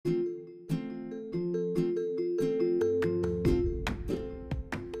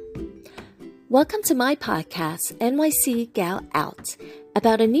Welcome to my podcast, NYC Gal Out,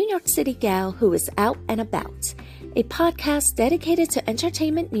 about a New York City gal who is out and about. A podcast dedicated to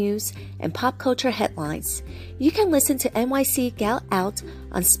entertainment news and pop culture headlines. You can listen to NYC Gal Out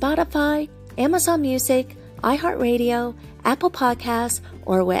on Spotify, Amazon Music, iHeartRadio, Apple Podcasts,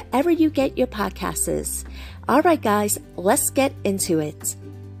 or wherever you get your podcasts. All right, guys, let's get into it.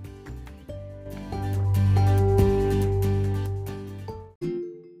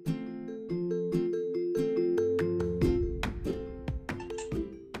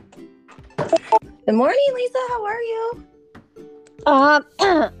 Good morning, Lisa. How are you?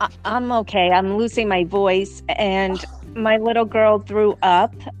 I'm okay. I'm losing my voice, and my little girl threw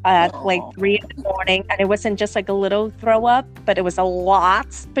up at like 3 a.m, and it wasn't just like a little throw up, but it was a lot.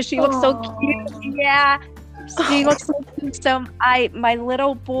 But she looks so cute. Yeah, she looks so cute. So my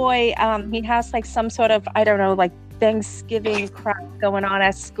little boy, he has like some sort of, I don't know, like Thanksgiving crap going on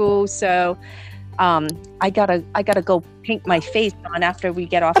at school. So I gotta go paint my face on after we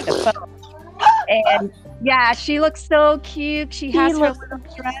get off the phone. And yeah, she looks so cute. She has her little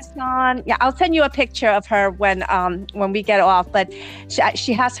dress on. Yeah, I'll send you a picture of her when we get off. But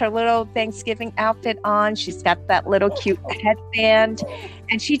she has her little Thanksgiving outfit on. She's got that little cute headband.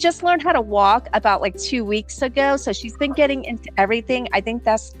 And she just learned how to walk about like 2 weeks ago. So she's been getting into everything. I think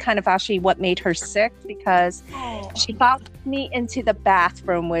that's kind of actually what made her sick, because she followed me into the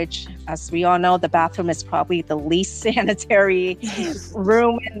bathroom, which, as we all know, the bathroom is probably the least sanitary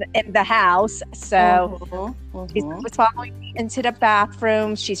room in the house. So she was following me into the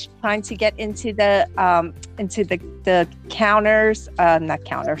bathroom. She's trying to get into the counters, not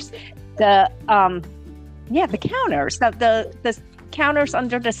counters, the counters, the counters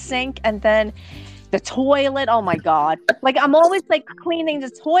under the sink, and then the toilet. Oh my God. Like, I'm always like cleaning the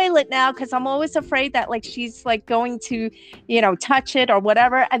toilet now, because I'm always afraid that like she's like going to, touch it or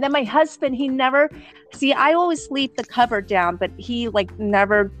whatever. And then my husband, I always leave the cover down, but he like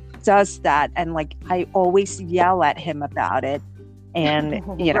never does that. And like, I always yell at him about it. And,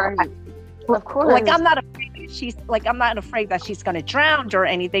 Right. Of course. Like, I'm not afraid that she's going to drown or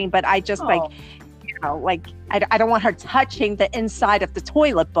anything, but I just I don't want her touching the inside of the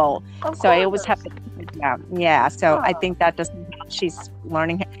toilet bowl. So I always have to put it down. Yeah. So I think that doesn't help. She's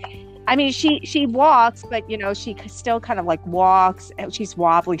learning. I mean, she walks, but she still kind of like walks, and she's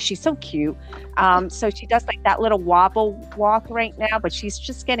wobbly. She's so cute. So she does like that little wobble walk right now, but she's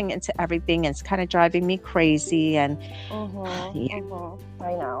just getting into everything, and it's kind of driving me crazy. And I know.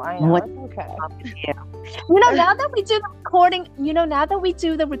 It's okay. Now that we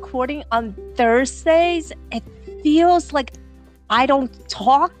do the recording on Thursdays, it feels like I don't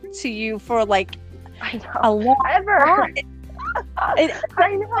talk to you for like a long time.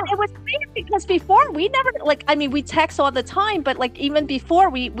 I know. It was weird because before we never we text all the time, but like even before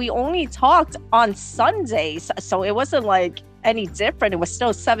we only talked on Sundays, so it wasn't like any different. It was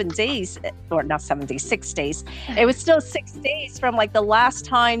still 7 days, or not 7 days, 6 days. It was still 6 days from like the last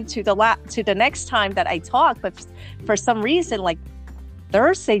time to the next time that I talked. But for some reason, like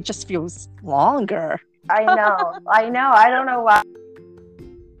Thursday just feels longer. I know. I don't know why.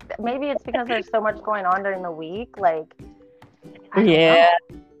 Maybe it's because there's so much going on during the week. Like, it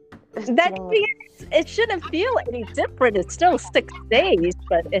shouldn't feel any different. It's still 6 days,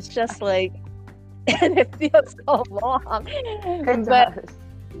 but it's just like, and it feels so long. But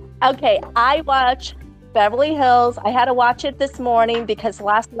okay, I watch Beverly Hills. I had to watch it this morning because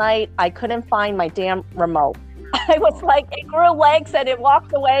last night I couldn't find my damn remote. I was like, it grew legs and it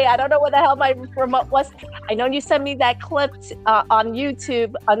walked away. I don't know where the hell my remote was. I know you sent me that clip on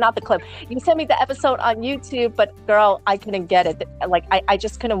YouTube. Not the clip. You sent me the episode on YouTube, but girl, I couldn't get it. Like, I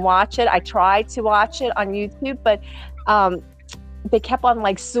just couldn't watch it. I tried to watch it on YouTube, but they kept on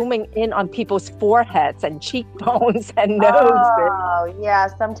like zooming in on people's foreheads and cheekbones and noses. Oh, yeah.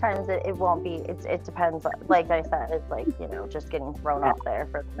 Sometimes it won't be. It depends. Like I said, it's like, just getting thrown out there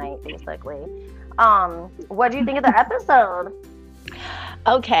for the night, basically. What do you think of the episode?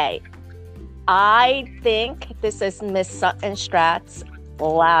 Okay. I think this is Miss Sutton Strat's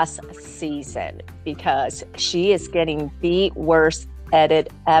last season, because she is getting the worst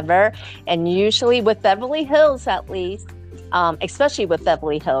edit ever. And usually with Beverly Hills, at least, especially with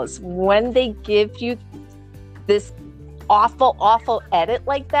Beverly Hills, when they give you this awful edit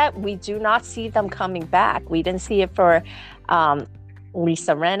like that, we do not see them coming back. We didn't see it for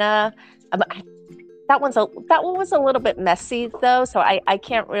Lisa Rinna. That one was a little bit messy though, so I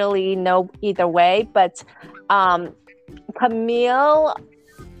can't really know either way. But Camille,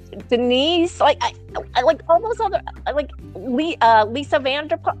 Denise, I like all those other, like Lisa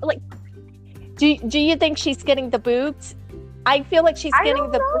Vanderpump. Like, do you think she's getting the boot? I feel like she's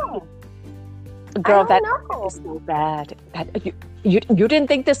getting the boot. Girl, that know. is so bad. You didn't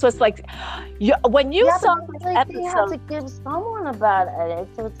think this was like when you saw this like they have to episode. give someone a bad edit,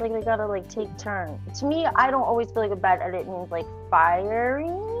 so it's like they gotta like take turns. To me, I don't always feel like a bad edit means like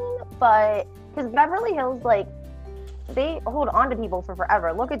firing, but because Beverly Hills, like, they hold on to people for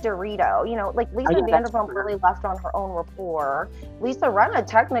forever. Look at Dorito. You know, like Lisa Vanderpump really left on her own rapport. Lisa Rinna,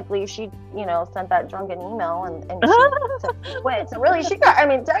 technically, she, you know, sent that drunken email and she quit. So really,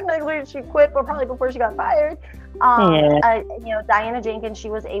 technically she quit, but probably before she got fired. You know, Diana Jenkins, she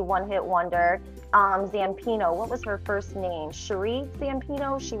was a one-hit wonder. Zampino, what was her first name? Cherie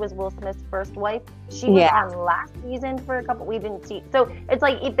Zampino. She was Will Smith's first wife. She was on last season for a couple. We didn't see. So it's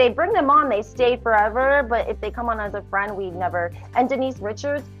like if they bring them on, they stay forever. But if they come on as a friend, we never. And Denise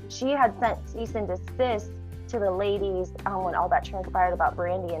Richards, she had sent cease and desist to the ladies when all that transpired about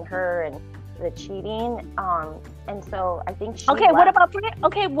Brandy and her and the cheating. And so I think she. Okay, what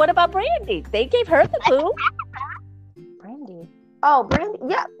about Brandy? They gave her the clue. Brandy. Oh, Brandy.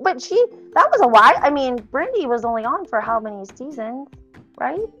 Yeah, but that was a lie. I mean, Brandy was only on for how many seasons,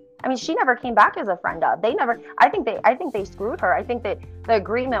 right? I mean, she never came back as a friend of. I think they screwed her. I think that the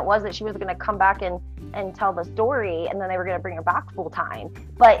agreement was that she was going to come back and tell the story, and then they were going to bring her back full time.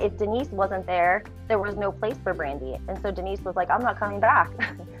 But if Denise wasn't there, there was no place for Brandy. And so Denise was like, I'm not coming back.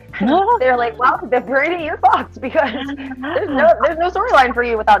 They're like, well, then Brandy, you're fucked because there's no storyline for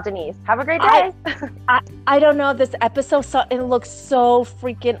you without Denise. Have a great day. I don't know. This episode, it looks so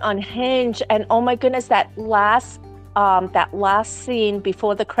freaking unhinged. And oh my goodness, that last scene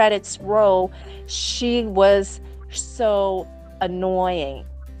before the credits roll, she was so annoying.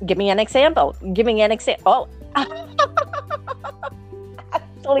 Give me an example. Oh,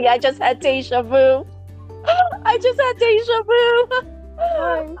 actually, I just had deja vu.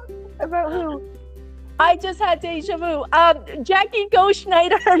 About who? I just had deja vu. Jackie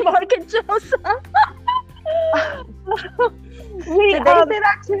Goldschneider and Mark and Joseph. Did they say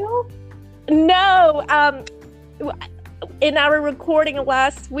that too? No. In our recording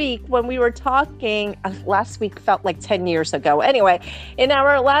last week, when we were talking, last week felt like 10 years ago. Anyway, in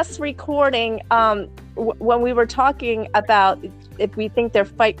our last recording, when we were talking about if we think their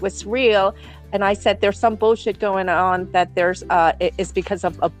fight was real, and I said there's some bullshit going on that there's it's because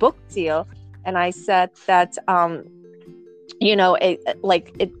of a book deal, and I said that you know,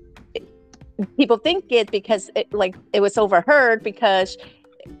 people think it because it was overheard because,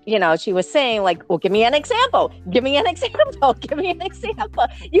 you know, she was saying like, well, give me an example. You don't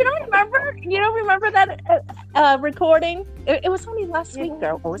remember that recording? It was only last week,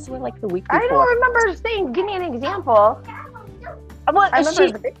 girl. Or was it like the week before? I don't remember saying, give me an example. Well, I remember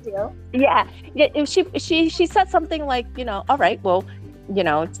it was a big deal. Yeah. She said something like, you know, all right, well, you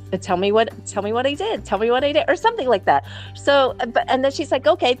know, tell me what I did, or something like that. So, and then she's like,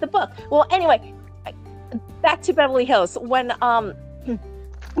 okay, the book. Well, anyway, back to Beverly Hills. When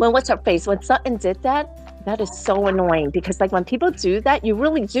what's her face? When Sutton did that is so annoying because like when people do that, you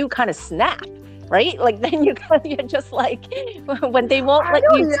really do kind of snap, right? Like then you're just like when they won't let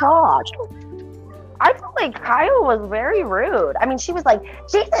you talk. I feel like Kyle was very rude. I mean, she was like,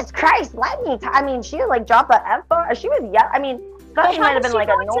 Jesus Christ, let me I mean, she like dropped the F-bomb. She was, I mean, Sutton might have been like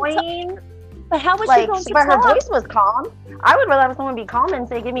annoying. But how was she going to But talk? her voice was calm. I would rather have someone be calm and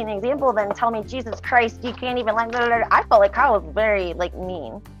say, give me an example than tell me, Jesus Christ, you can't even like, blah, blah, blah. I felt like Kyle was very like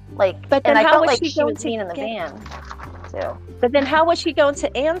mean. Like, but then and I how felt was like she was mean in the van too. But then how was she going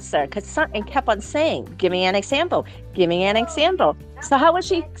to answer? Because Sutton kept on saying, give me an example. So how was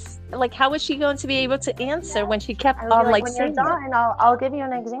she going to be able to answer when she kept on like when saying you're done, I'll give you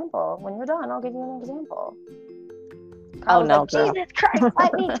an example. When you're done, I'll give you an example. Oh no, like, Jesus Christ,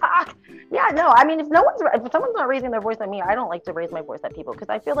 let me talk. Yeah, no, I mean, if someone's not raising their voice at me, I don't like to raise my voice at people because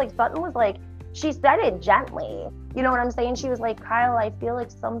I feel like Sutton was like, she said it gently. You know what I'm saying? She was like, Kyle, I feel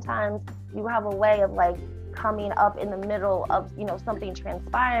like sometimes you have a way of like coming up in the middle of, you know, something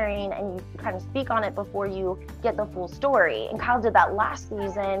transpiring and you kind of speak on it before you get the full story. And Kyle did that last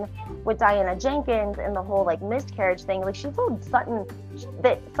season with Diana Jenkins and the whole like miscarriage thing. Like she told Sutton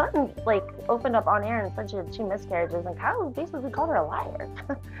that Sutton like opened up on air and said she had 2 miscarriages and Kyle basically called her a liar.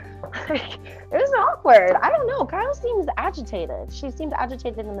 Like, it was awkward. I don't know. Kyle seems agitated. She seemed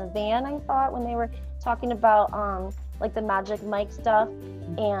agitated in the van, I thought, when they were talking about like the Magic Mike stuff,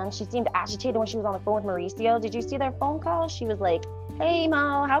 and she seemed agitated when she was on the phone with Mauricio. Did you see their phone call? She was like, hey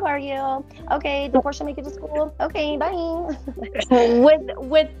Mo, how are you? Okay, did Portia make it to school? Okay, bye.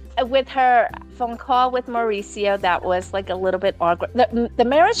 with her phone call with Mauricio, that was like a little bit awkward. The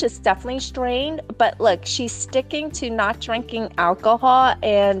marriage is definitely strained, but look, she's sticking to not drinking alcohol,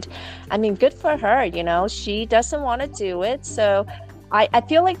 and I mean, good for her, you know, she doesn't want to do it. So I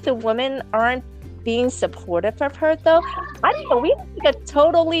feel like the women aren't being supportive of her, though. I don't know, we have like a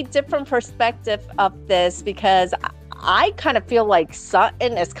totally different perspective of this, because I kind of feel like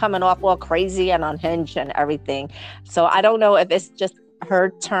Sutton is coming off all crazy and unhinged and everything. So I don't know if it's just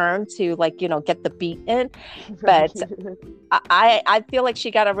her turn to, like, get the beat in, but I feel like she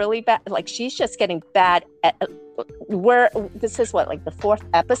got a really bad, like, she's just getting bad at, where this is what, like the 4th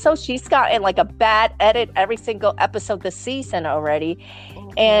episode, she's gotten like a bad edit every single episode this season already.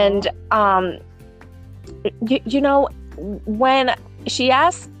 And when she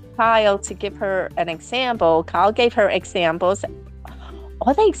asked Kyle to give her an example, Kyle gave her examples.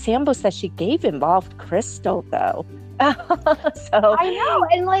 All the examples that she gave involved Crystal, though. So I know,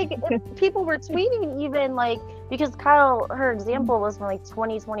 and like people were tweeting even, like, because Kyle, her example was from like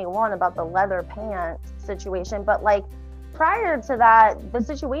 2021 about the leather pants situation, but like prior to that, the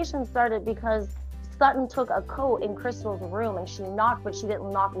situation started because Sutton took a coat in Crystal's room and she knocked, but she didn't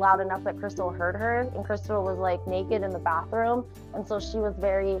knock loud enough that Crystal heard her, and Crystal was like naked in the bathroom, and so she was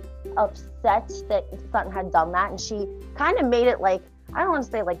very upset that Sutton had done that, and she kind of made it like, I don't want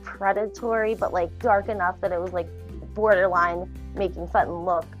to say like predatory, but like dark enough that it was like borderline making Sutton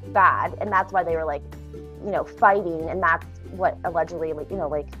look bad, and that's why they were like, fighting, and that's what allegedly like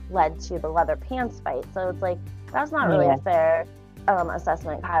led to the leather pants fight. So it's like, that's not really a fair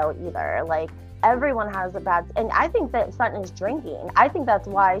assessment, Kyle, either. Like, everyone has a bad, and I think that Sutton is drinking. I think that's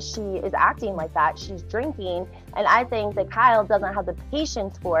why she is acting like that. She's drinking, and I think that Kyle doesn't have the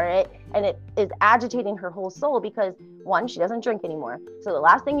patience for it, and it is agitating her whole soul because, one, she doesn't drink anymore. So the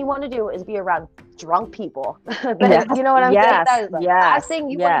last thing you want to do is be around drunk people. You know what I'm saying? That is the last thing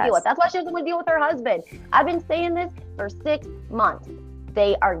you want to deal with. That's why she doesn't want to deal with her husband. I've been saying this for 6 months.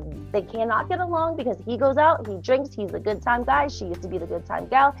 They cannot get along because he goes out, he drinks, he's a good time guy. She used to be the good time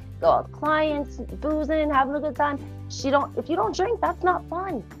gal, go out with clients, boozing, having a good time. If you don't drink, that's not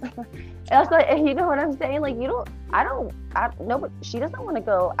fun. That's like, you know what I'm saying? Like, she doesn't want to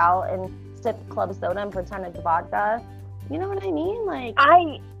go out and sip club soda and pretend it's vodka. You know what I mean? Like,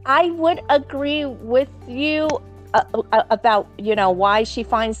 I would agree with you about, why she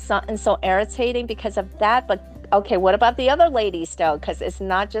finds Sutton so irritating because of that, but okay, what about the other ladies, though? Because it's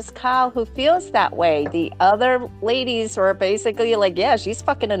not just Kyle who feels that way. The other ladies were basically like, yeah, she's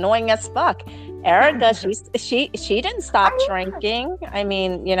fucking annoying as fuck. Erica, she didn't stop drinking. I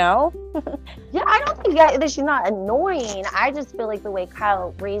mean, Yeah, I don't think that she's not annoying. I just feel like the way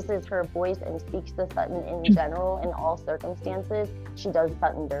Kyle raises her voice and speaks to Sutton in general, in all circumstances, she does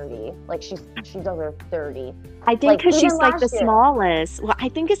Sutton dirty. Like, she does her dirty. I think because she's like the smallest. Well, I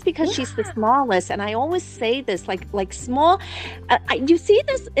think it's because she's the smallest, and I always say this, like small. You see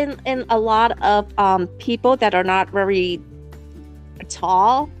this in a lot of people that are not very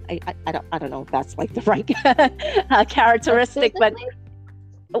tall. I don't know if that's like the right characteristic, but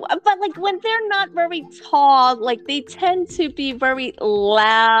like when they're not very tall, like they tend to be very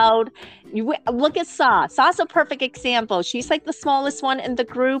loud. You look at Saw's a perfect example. She's like the smallest one in the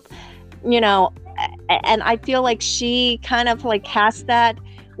group, and I feel like she kind of like has that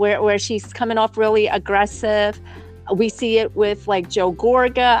where she's coming off really aggressive. We see it with like Joe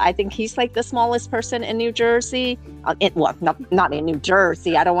Gorga. I think he's like the smallest person in New Jersey. Not in New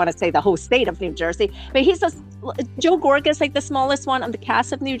Jersey. I don't want to say the whole state of New Jersey, but Joe Gorga is like the smallest one on the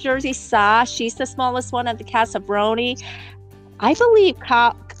cast of New Jersey. She's the smallest one on the cast of RHOBH. I believe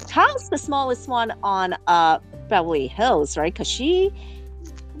Kyle's the smallest one on Beverly Hills, right? Because she,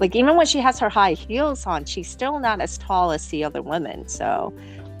 like, even when she has her high heels on, she's still not as tall as the other women. So.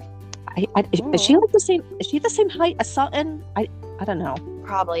 Is she like the same? Is she the same height as Sutton? I don't know.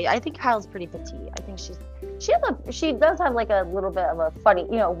 Probably. I think Kyle's pretty petite. I think she does have like a little bit of a funny,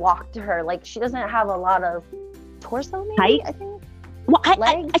 walk to her. Like, she doesn't have a lot of torso, maybe. Height? I think. Well,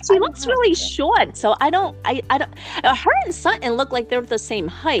 she looks really short, so I don't. Her and Sutton look like they're the same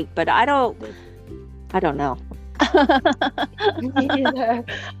height, but I don't know. Me neither.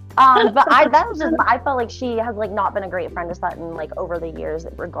 But I felt like she has like not been a great friend to Sutton like over the years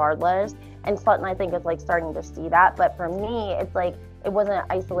regardless, and Sutton I think is like starting to see that. But for me, it's like it wasn't an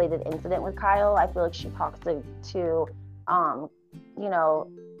isolated incident with Kyle. I feel like she talks to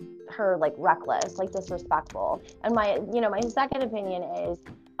her like reckless, like disrespectful. And my second opinion is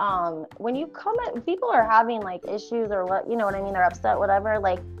when you come at people are having like issues or what, what I mean, they're upset, whatever,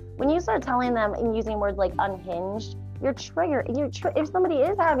 like when you start telling them and using words like unhinged, you're triggered. If somebody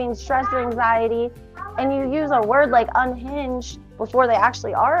is having stress or anxiety and you use a word like unhinged before they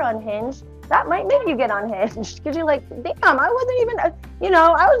actually are unhinged, that might make you get unhinged because you're like, damn, I wasn't even, I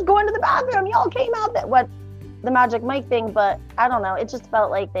was going to the bathroom. Y'all came out that what, the Magic Mike thing, but I don't know. It just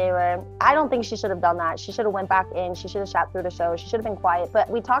felt like I don't think she should have done that. She should have went back in. She should have sat through the show. She should have been quiet. But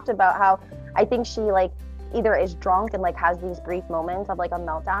we talked about how I think she like either is drunk and like has these brief moments of like a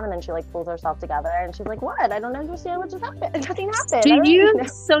meltdown, and then she like pulls herself together and she's like, what? I don't understand what just happened. Nothing happened.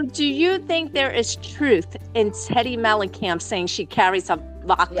 Do you think there is truth in Teddi Mellencamp saying she carries a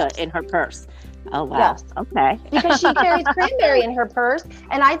vodka in her purse? Oh, wow. Yes. Okay. Because she carries cranberry in her purse,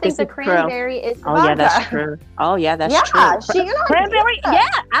 and I think the cranberry is vodka. Oh, yeah, that's true. Oh, yeah, that's true. Cranberry,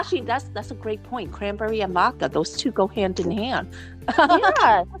 actually, that's a great point. Cranberry and vodka, those two go hand in hand.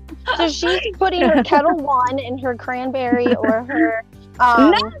 Yeah. So she's putting her Kettle One in her cranberry or her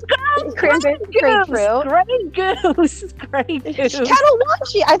cranberry grapefruit. Great goose. Kettle One.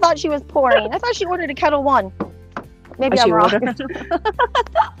 I thought she was pouring. I thought she ordered a Kettle One. Maybe I'm wrong.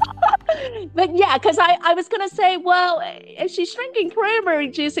 But yeah, because I was going to say, well, if she's drinking cranberry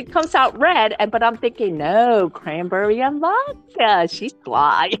juice, it comes out red. But I'm thinking, no, cranberry and vodka. She's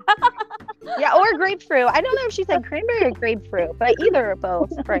fly. Yeah, or grapefruit. I don't know if she said cranberry or grapefruit, but either or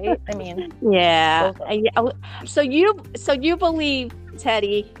both, right? I mean. Yeah. So you believe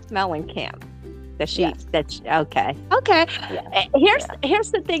Teddi Mellencamp? Okay. Yes.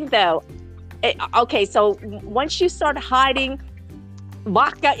 Here's the thing, though. So once you start hiding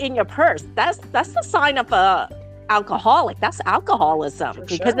vodka in your purse, that's the sign of a alcoholic. That's alcoholism.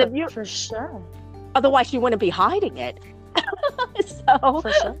 For sure. Otherwise, you wouldn't be hiding it.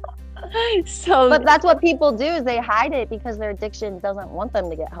 For sure. But that's what people do, is they hide it because their addiction doesn't want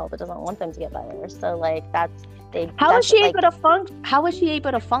them to get help. It doesn't want them to get better. So like How is she able to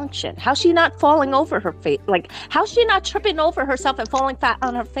function? How's she not falling over her face? Like, how's she not tripping over herself and falling flat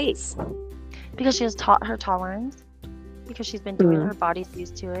on her face? Because she has taught her tolerance. Because she's been doing it, her body's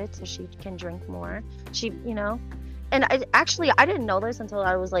used to it, so she can drink more. And I didn't know this until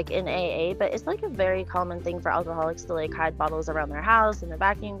I was like in AA, but it's like a very common thing for alcoholics to like hide bottles around their house in the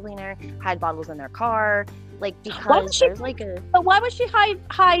vacuum cleaner, hide bottles in their car, like because there's like a. But why would she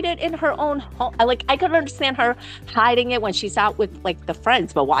hide it in her own home? Like, I could understand her hiding it when she's out with like the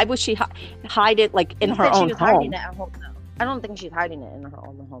friends, but why would she hide it like in her own home? Hiding it at home though. I don't think she's hiding it in her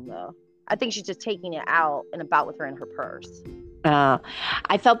own home though. I think she's just taking it out and about with her in her purse.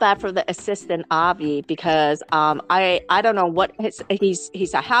 I felt bad for the assistant Avi because I don't know what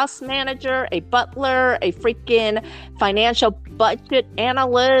he's a house manager, a butler, a freaking financial budget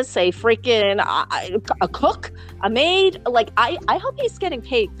analyst, a freaking a cook, a maid. Like I hope he's getting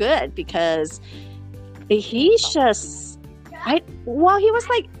paid good because he's just he was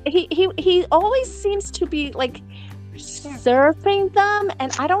like he always seems to be like serving them,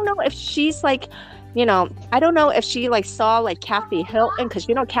 and I don't know if she's like, I don't know if she like saw like Kathy Hilton, because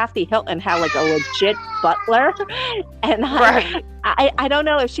Kathy Hilton had like a legit butler, and I don't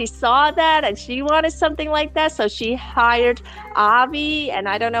know if she saw that and she wanted something like that, so she hired Avi, and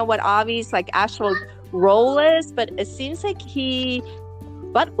I don't know what Avi's like actual role is, but it seems like he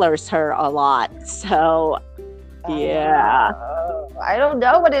butlers her a lot. So yeah, I don't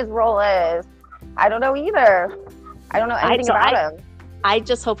know what his role is. I don't know either. I don't know anything about him. I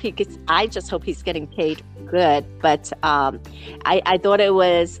just hope he's getting paid good. But I thought it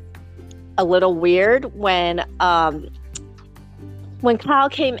was a little weird when Kyle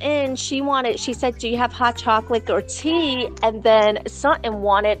came in. She said, "Do you have hot chocolate or tea?" And then Sutton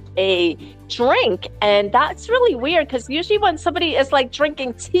wanted a drink, and that's really weird because usually when somebody is like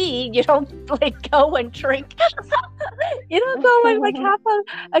drinking tea, you don't like go and drink. You don't go and like have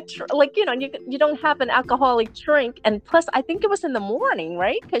you don't have an alcoholic drink. And plus, I think it was in the morning,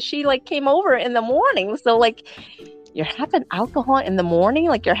 right? Because she like came over in the morning, so like you're having alcohol in the morning,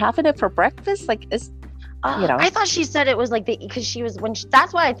 like you're having it for breakfast, like it's. I thought she said it was like because she was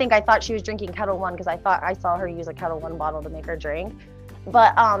that's why I thought she was drinking Kettle One, because I thought I saw her use a Kettle One bottle to make her drink.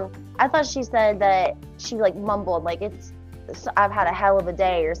 But I thought she said that she like mumbled like I've had a hell of a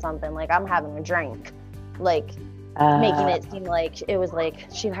day or something, like I'm having a drink, like making it seem like it was like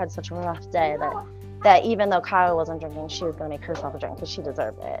she had such a rough day that even though Kyle wasn't drinking, she was gonna make herself a drink because she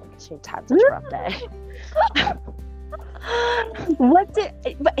deserved it. She'd had such a rough day.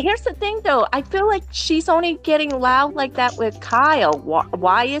 But here's the thing though, I feel like she's only getting loud like that with Kyle.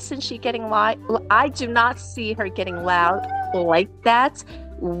 Why isn't she getting loud? I do not see her getting loud like that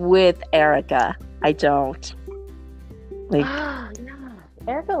with Erica. I don't like.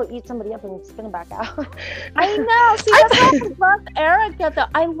 Erica will eat somebody up and spin it back out. I know. See, that's why I love Erica though.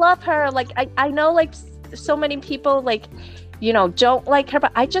 I love her. Like I know like so many people like don't like her,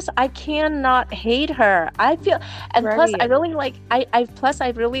 but I cannot hate her. I feel, and right. Plus I really like, I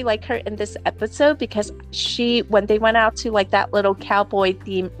really like her in this episode because when they went out to like that little cowboy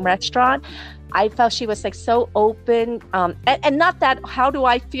themed restaurant, I felt she was like so open, and not that how do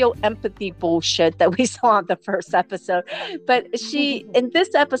I feel empathy bullshit that we saw in the first episode, but she in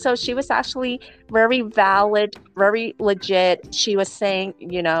this episode she was actually very valid, very legit. She was saying,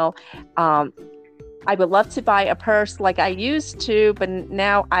 I would love to buy a purse like I used to, but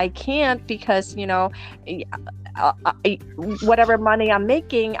now I can't because, whatever money I'm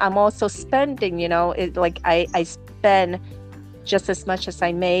making, I'm also spending, I spend just as much as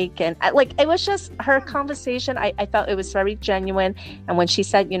I make. And it was just her conversation. I felt it was very genuine. And when she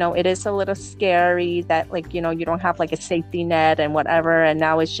said, it is a little scary that you don't have like a safety net and whatever. And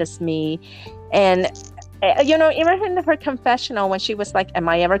now it's just me. And even in her confessional when she was like, am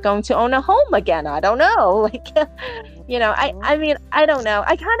I ever going to own a home again? I don't know. I mean, I don't know.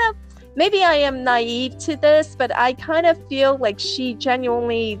 I kind of, maybe I am naive to this, but I kind of feel like she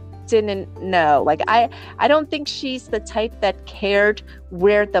genuinely didn't know. I don't think she's the type that cared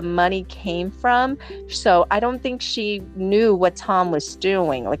where the money came from. So I don't think she knew what Tom was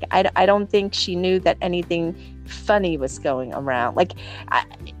doing. I don't think she knew that anything funny was going around. I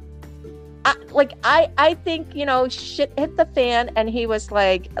think, shit hit the fan and he was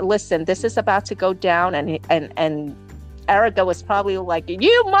like, listen, this is about to go down. And Erica was probably like,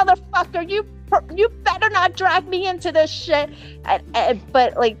 you motherfucker, you better not drag me into this shit.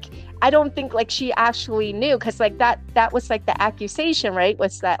 But I don't think she actually knew, because that was the accusation, right?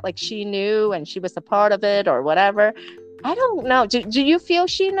 Was that she knew and she was a part of it or whatever. I don't know. Do you feel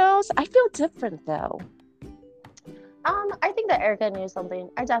she knows? I feel different though. I think that Erica knew something.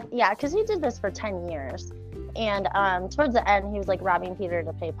 Because he did this for 10 years. And towards the end, he was robbing Peter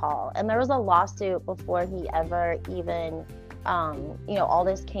to pay Paul. And there was a lawsuit before he ever even, all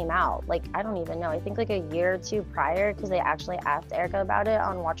this came out. I don't even know. I think a year or two prior, because they actually asked Erica about it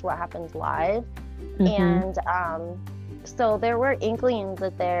on Watch What Happens Live. And so there were inklings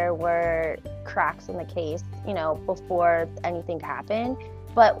that there were cracks in the case, before anything happened.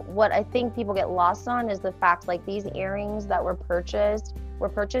 But what I think people get lost on is the fact these earrings that were purchased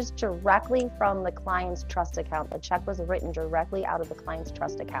directly from the client's trust account. The check was written directly out of the client's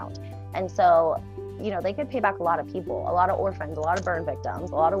trust account. And so, they could pay back a lot of people, a lot of orphans, a lot of burn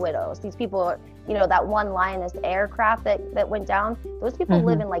victims, a lot of widows. These people, that one Lioness aircraft that went down, those people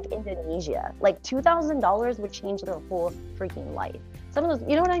live in Indonesia. $2,000 would change their whole freaking life. Some of those,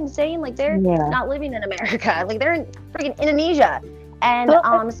 you know what I'm saying? They're not living in America. They're in freaking Indonesia. And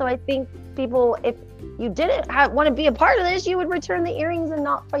so I think people, if you didn't want to be a part of this, you would return the earrings and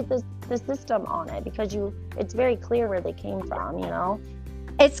not fight the system on it, because it's very clear where they came from,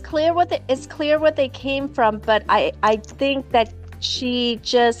 It's clear what they came from, but I think that she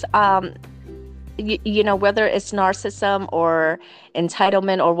just whether it's narcissism or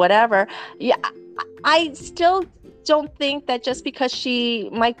entitlement or whatever, I still don't think that just because she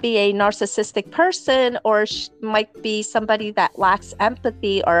might be a narcissistic person or might be somebody that lacks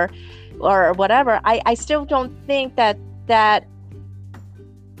empathy or whatever, I still don't think that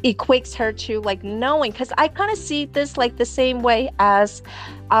equates her to knowing, because I kind of see this the same way as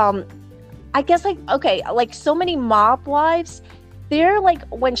I guess so many mob wives. They're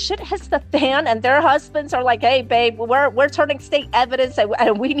when shit hits the fan and their husbands are hey babe, we're turning state evidence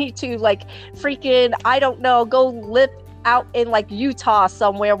and we need to freaking, I don't know, go live out in Utah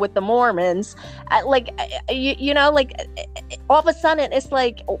somewhere with the Mormons. All of a sudden it's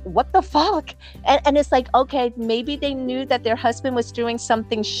what the fuck? And it's okay, maybe they knew that their husband was doing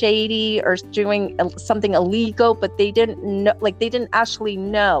something shady or doing something illegal, but they didn't know, they didn't actually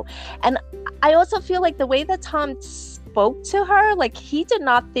know. And I also feel the way that Tom spoke to her, he did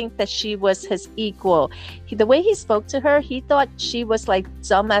not think that she was his equal. The way he spoke to her, he thought she was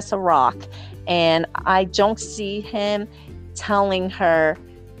dumb as a rock. And I don't see him telling her,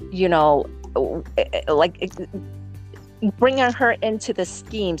 bringing her into the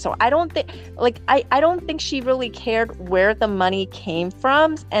scheme. So I don't think I don't think she really cared where the money came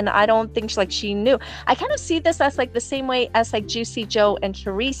from, and I don't think she knew. I kind of see this as the same way as Juicy Joe and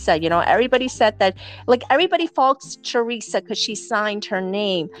Teresa. Everybody said that everybody faults Teresa because she signed her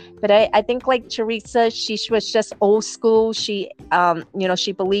name, but I think Teresa, she was just old school. She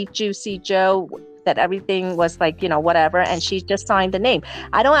she believed Juicy Joe that everything was whatever, and she just signed the name.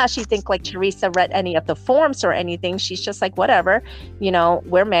 I don't actually think Teresa read any of the forms or anything. She's just whatever,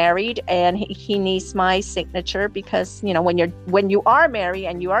 we're married and he needs my signature, because when you are married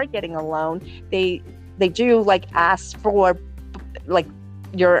and you are getting a loan, they do ask for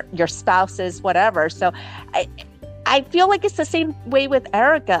your spouse's whatever. So I feel it's the same way with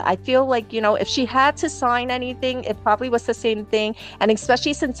Erica. I feel if she had to sign anything, it probably was the same thing. And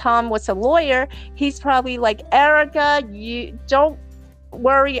especially since Tom was a lawyer, he's probably Erica, you don't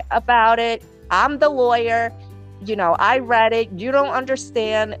worry about it. I'm the lawyer. I read it. You don't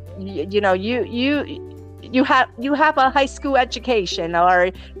understand. You have a high school education,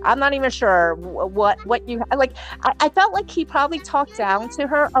 or I'm not even sure what you like. I felt like he probably talked down to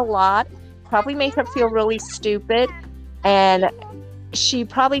her a lot, probably made her feel really stupid, and she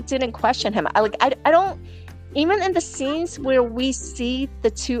probably didn't question him. I don't, even in the scenes where we see the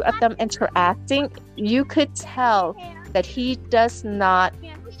two of them interacting, you could tell that he does not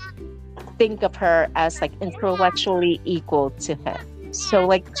think of her as like intellectually equal to him. So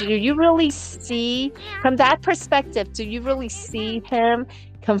like, do you really see, from that perspective, do you really see him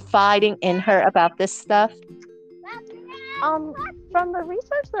confiding in her about this stuff? From the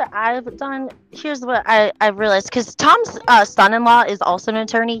research that I've done, here's what I've realized, because Tom's son-in-law is also an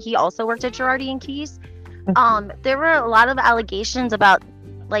attorney. He also worked at Girardi and Keys. There were a lot of allegations about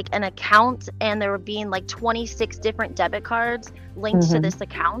like an account, and there were being like 26 different debit cards linked to this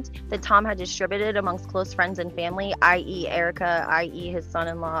account that Tom had distributed amongst close friends and family, i.e. Erica, i.e. his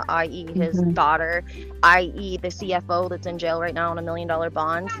son-in-law, i.e. his daughter, i.e. the CFO that's in jail right now on $1 million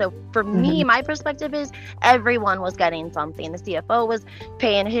bond. So for me, my perspective is everyone was getting something. The CFO was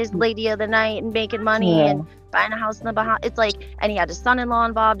paying his lady of the night and making money and buying a house in the Bahamas. It's like, and he had his son-in-law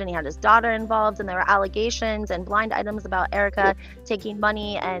involved, and he had his daughter involved, and there were allegations and blind items about Erica taking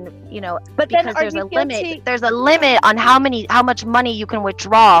money, and but because there's a limit on how much money you can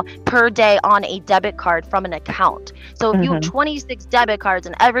withdraw per day on a debit card from an account. So if you have 26 debit cards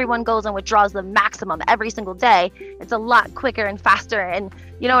and everyone goes and withdraws the maximum every single day, it's a lot quicker and faster, and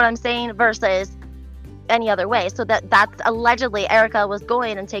you know what I'm saying, versus any other way. So that's allegedly Erica was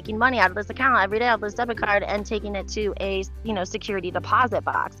going and taking money out of this account every day, out of this debit card, and taking it to a security deposit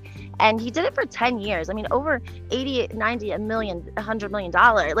box. And he did it for 10 years. I mean, over 80, 90, a million, $100 million.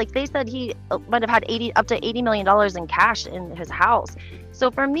 Like they said, he might have had up to $80 million in cash in his house. So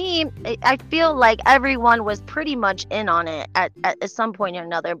for me, I feel like everyone was pretty much in on it at some point or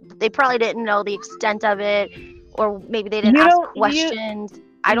another. They probably didn't know the extent of it, or maybe they didn't ask questions.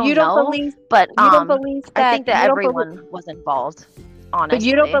 I don't know, but I think that everyone was involved, honestly. But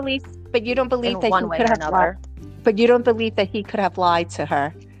you don't believe that he could have lied. But you don't believe that he could have lied to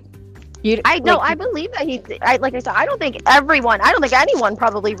her. I believe that like I said, I don't think anyone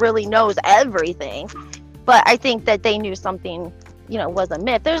probably really knows everything, but I think that they knew something, was a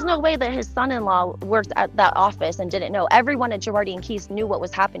myth. There's no way that his son-in-law worked at that office and didn't know. Everyone at Girardi and Keys knew what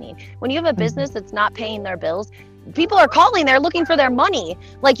was happening. When you have a business that's not paying their bills, people are calling, they're looking for their money.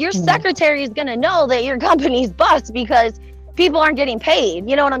 Like your secretary is going to know that your company's bust because people aren't getting paid.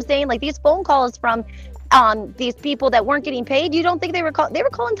 You know what I'm saying? Like these phone calls from these people that weren't getting paid, you don't think they were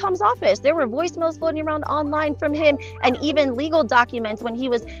calling Tom's office. There were voicemails floating around online from him, and even legal documents when he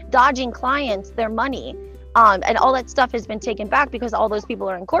was dodging clients their money. And all that stuff has been taken back because all those people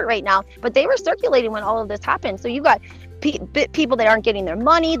are in court right now, but they were circulating when all of this happened. So you got people that aren't getting their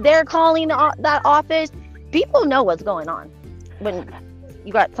money, they're calling that office. People know what's going on when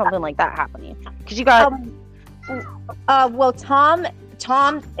you got something like that happening, because you got well, Tom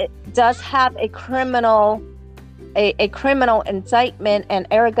does have a criminal indictment, and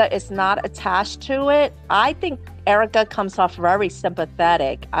Erica is not attached to it. I think Erica comes off very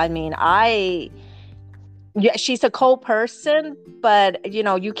sympathetic. I mean, she's a cold person, but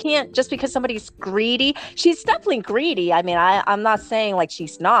you can't, just because somebody's greedy. She's definitely greedy. I mean, I'm not saying like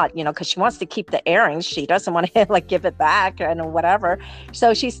she's not, because she wants to keep the earrings. She doesn't want to like give it back and whatever.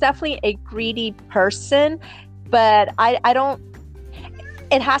 So she's definitely a greedy person, but I don't.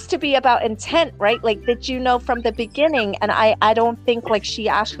 It has to be about intent, right? Like, did you know from the beginning? And I don't think like she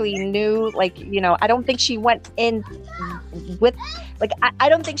actually knew, like, I don't think she went in with, like, I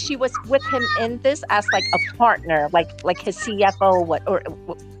don't think she was with him in this as like a partner, like his CFO,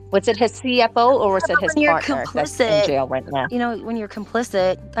 was it his CFO or was it his partner that's in jail right now? When you're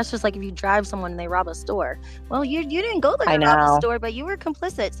complicit, that's just like if you drive someone and they rob a store. Well, you didn't go there to rob the store, but you were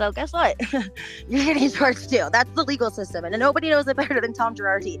complicit. So guess what? You're getting charged too. That's the legal system. And nobody knows it better than Tom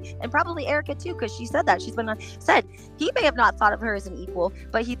Girardi. And probably Erica too, because she said that. She's been said he may have not thought of her as an equal,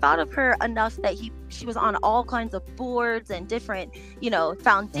 but he thought of her enough that she was on all kinds of boards and different,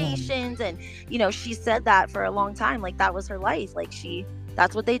 foundations. And, she said that for a long time. Like that was her life. Like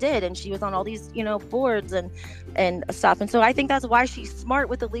that's what they did, and she was on all these boards and stuff. And so I think that's why she's smart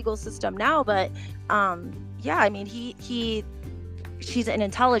with the legal system now. But I mean, he she's an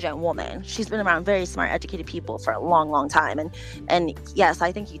intelligent woman. She's been around very smart, educated people for a long time. And yes,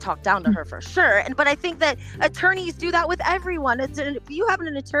 I think he talked down to her for sure. But I think that attorneys do that with everyone. If you have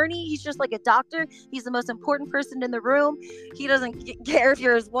an attorney, he's just like a doctor. He's the most important person in the room. He doesn't care if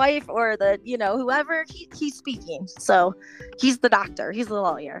you're his wife or the, whoever. He's speaking. So he's the doctor. He's the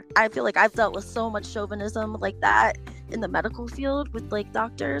lawyer. I feel like I've dealt with so much chauvinism like that in the medical field with like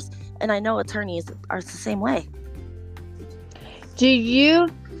doctors. And I know attorneys are the same way. Do you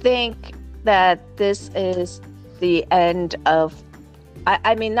think that this is the end of,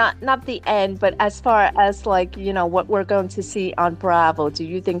 I mean, not the end, but as far as like, what we're going to see on Bravo, do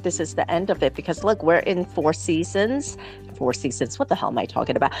you think this is the end of it? Because look, we're in 4 seasons. What the hell am I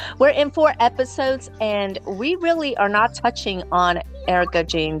talking about? We're in 4 episodes and we really are not touching on Erika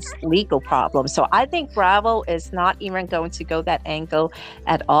Jayne's legal problem. So I think Bravo is not even going to go that angle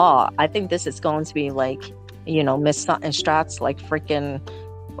at all. I think this is going to be like, Miss Sutton Strat's like freaking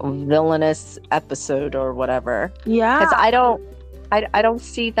villainous episode or whatever. Yeah. Because I don't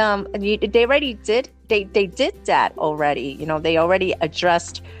see them. They already did. They did that already. They already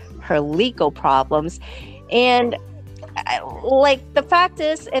addressed her legal problems. And like the fact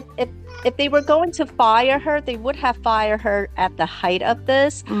is, if they were going to fire her, they would have fired her at the height of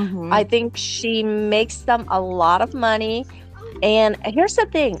this. Mm-hmm. I think she makes them a lot of money. And here's the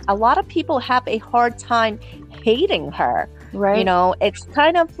thing, a lot of people have a hard time hating her. Right. It's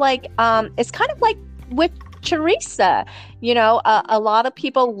kind of like with Teresa, a lot of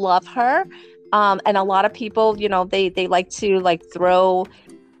people love her. And a lot of people, they like to like throw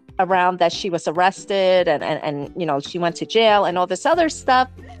around that she was arrested and she went to jail and all this other stuff.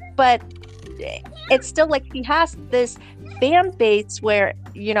 But it's still like she has this fan base where,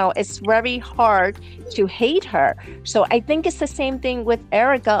 it's very hard to hate her. So I think it's the same thing with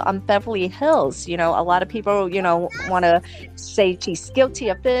Erika on Beverly Hills. A lot of people, want to say she's guilty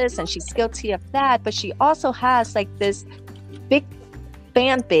of this and she's guilty of that, but she also has like this big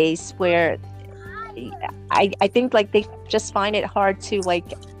fan base where I think like they just find it hard to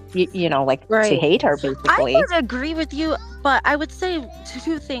like, right. to hate her basically. I would agree with you, but I would say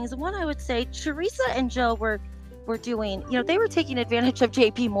 2 things. One, I would say Teresa and Joe were doing, they were taking advantage of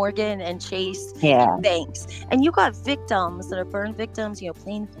JP Morgan and Chase banks. And you got victims that are burn victims,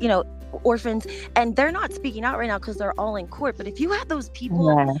 plain, orphans, and they're not speaking out right now because they're all in court. But if you had those people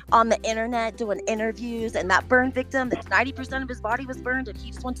on the internet doing interviews and that burn victim, that 90% of his body was burned and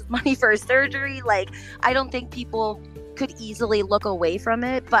he just wants his money for his surgery, like, I don't think people could easily look away from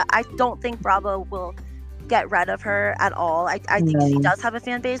it. But I don't think Bravo will get rid of her at all. I think she does have a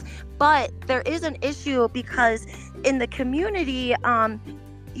fan base, but there is an issue because in the community,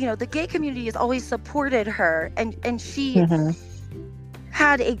 the gay community has always supported her, and she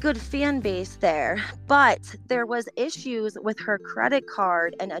had a good fan base there, but there was issues with her credit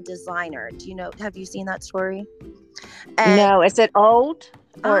card and a designer. Have you seen that story? And, no, is it old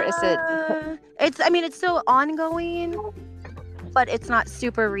or is it? It's still ongoing, but it's not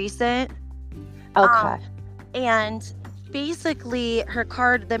super recent. Okay. And basically her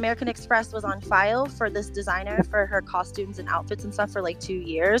card, the American Express, was on file for this designer for her costumes and outfits and stuff for like 2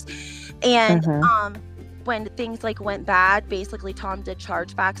 years. And when things like went bad, basically Tom did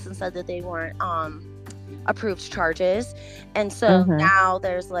chargebacks and said that they weren't approved charges. And so now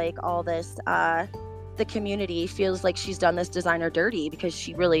there's like all this, the community feels like she's done this designer dirty because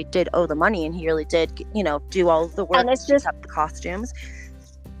she really did owe the money and he really did, do all the work. And it's just the costumes.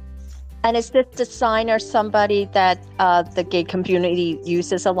 And is this designer somebody that the gay community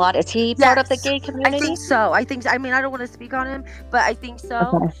uses a lot? Is he part of the gay community? I think so. I don't want to speak on him, but I think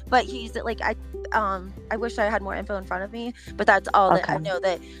so. Okay. But he's like, I wish I had more info in front of me, but that's all that I know,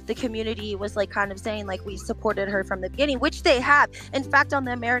 that the community was like kind of saying like we supported her from the beginning, which they have. In fact, on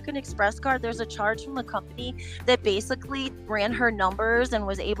the American Express card, there's a charge from the company that basically ran her numbers and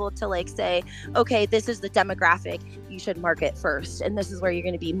was able to like say, okay, this is the demographic you should market first, and this is where you're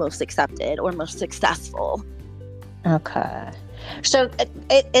going to be most accepted or most successful. Okay. So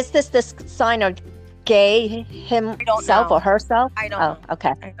is this designer gay himself or herself? I don't know.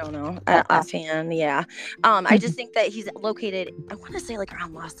 Okay. I don't know. Offhand, yeah. I just think that he's located, I want to say like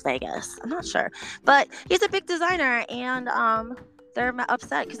around Las Vegas. I'm not sure. But he's a big designer, and they're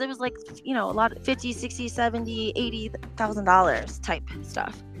upset because it was like, a lot of $50, $60, $70, $80,000 type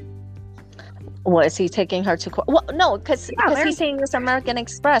stuff. Well, is he taking her to court? Well, no, because he's saying this American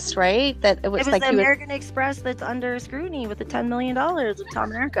Express, right? That it was like the American Express that's under scrutiny with the $10 million of Tom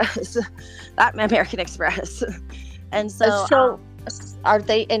America's. That American Express. And so are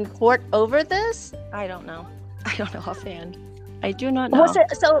they in court over this? I don't know offhand. I do not know. So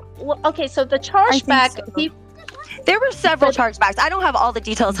the chargeback, There were several chargebacks. I don't have all the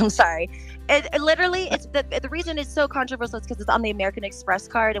details. I'm sorry. It literally, it's the reason it's so controversial is because it's on the American Express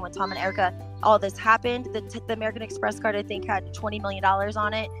card. And when Tom and Erica, all this happened, the American Express card, I think, had $20 million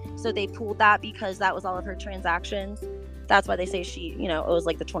on it. So they pulled that because that was all of her transactions. That's why they say she, it was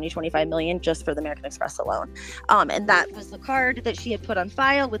like the 25 million just for the American Express alone. And that was the card that she had put on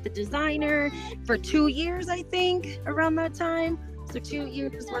file with the designer for 2 years, I think, around that time. So 2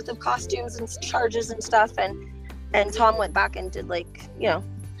 years worth of costumes and charges and stuff. And Tom went back and did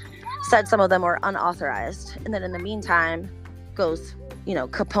said some of them were unauthorized. And then in the meantime goes,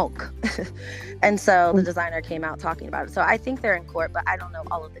 kapunk. And so the designer came out talking about it. So I think they're in court, but I don't know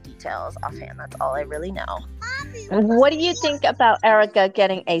all of the details offhand. That's all I really know. What do you think about Erica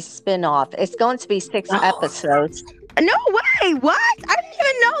getting a spin-off? It's going to be 6 episodes. No way! What? I didn't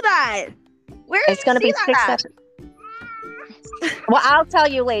even know that. Where did it's going to be 6 episodes. Well, I'll tell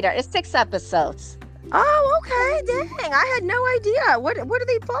you later. It's 6 episodes. Oh, okay. Dang, I had no idea. What are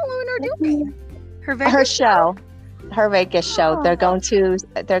they following or doing? Her show. Her Vegas show. Oh. They're going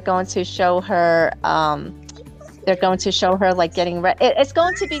to show her. They're going to show her like getting ready. It's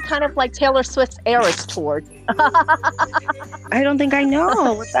going to be kind of like Taylor Swift's Eras tour. I don't think I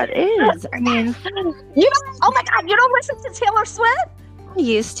know what that is. I mean, oh my God, you don't listen to Taylor Swift? I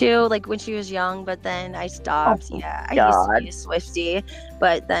used to, like when she was young, but then I stopped. Oh, yeah, I God. used to be a Swiftie,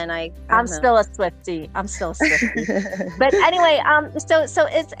 but then I'm still a Swiftie. But anyway, so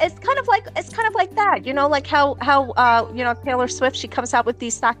it's kind of like that, like how Taylor Swift, she comes out with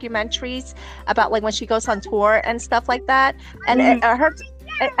these documentaries about like when she goes on tour and stuff like that, and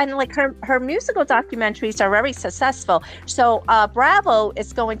her musical documentaries are very successful. So Bravo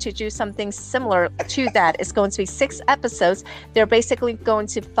is going to do something similar to that. It's going to be 6 episodes. They're basically going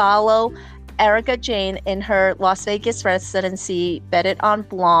to follow Erica Jane in her Las Vegas residency, Bedded on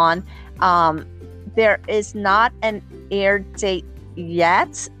Blonde. There is not an air date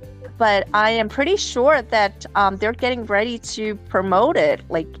yet, but I am pretty sure that they're getting ready to promote it.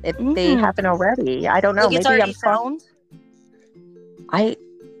 Like if they haven't already, I don't know. Like it's maybe already filmed.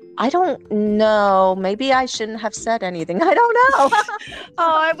 I don't know. Maybe I shouldn't have said anything. I don't know.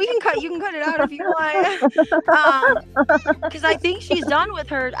 Oh, we can cut. You can cut it out if you want. Because I think she's done with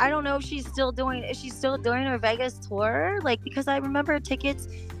her. I don't know if she's still doing. Is she still doing her Vegas tour? Like, because I remember tickets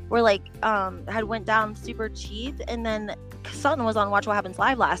were like had went down super cheap, and then Sutton was on Watch What Happens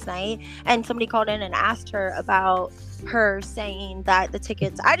Live last night, and somebody called in and asked her about her saying that the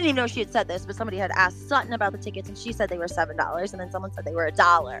tickets, I didn't even know she had said this, but somebody had asked Sutton about the tickets and she said they were $7, and then someone said they were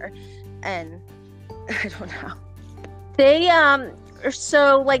 $1, and I don't know. They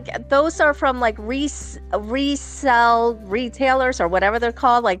so like those are from like resell retailers or whatever they're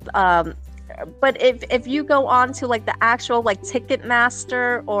called, like but if you go on to like the actual like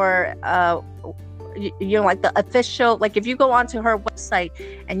Ticketmaster or like the official, like if you go onto her website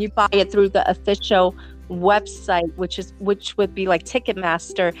and you buy it through the official website, which would be like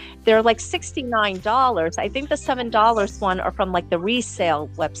Ticketmaster, they're like $69. I think the $7 one are from like the resale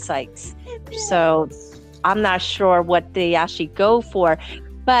websites. So I'm not sure what they actually go for,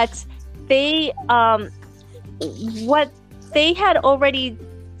 but they what they had already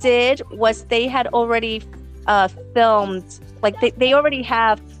did was they had already filmed, like they already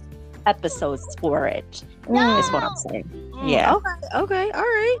have episodes for it. Is what I'm saying. Yeah. Okay. All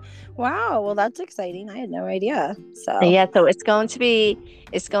right. Wow. Well, that's exciting. I had no idea. So yeah. So it's going to be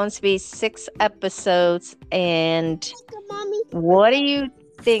 6 episodes. And what do you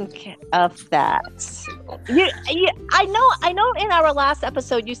think of that? I know. In our last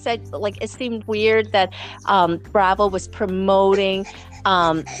episode, you said like it seemed weird that Bravo was promoting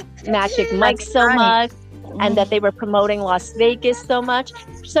Magic Mike so much. And that they were promoting Las Vegas so much.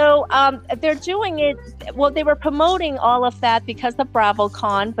 So they're doing it. Well, they were promoting all of that because of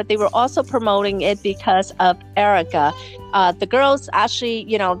BravoCon, but they were also promoting it because of Erica. The girls actually,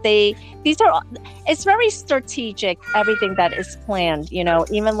 it's very strategic, everything that is planned,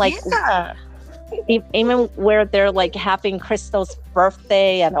 even like, even where they're like having Crystal's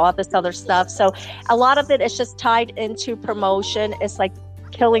birthday and all this other stuff. So a lot of it is just tied into promotion. It's like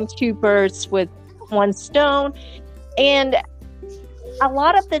killing 2 birds with 1 stone. And a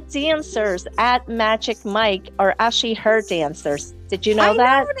lot of the dancers at Magic Mike are actually her dancers. Did you know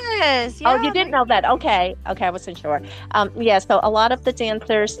that? Noticed. Yeah, you didn't know that. Okay, I wasn't sure. So a lot of the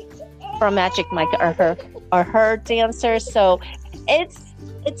dancers from Magic Mike are her dancers. So it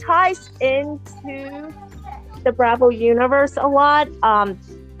ties into the Bravo universe a lot.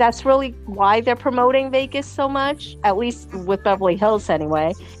 That's really why they're promoting Vegas so much, at least with Beverly Hills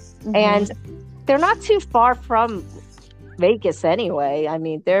anyway. And they're not too far from Vegas anyway. I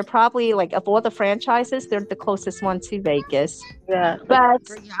mean, they're probably like, of all the franchises, they're the closest one to Vegas. Yeah, but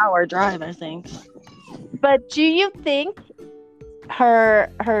 3-hour drive, I think. But do you think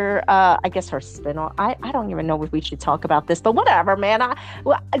her I guess her spin-off, I don't even know if we should talk about this, but whatever, man.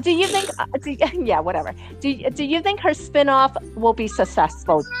 Do you think yeah, whatever. Do you think her spin-off will be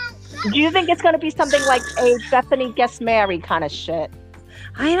successful? Do you think it's going to be something like a Bethany Gets Married kind of shit?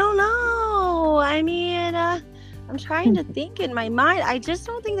 I don't know. I mean, I'm trying to think in my mind. I just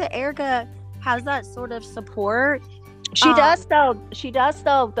don't think that Erica has that sort of support. She does though.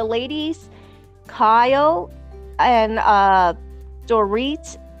 The ladies, Kyle and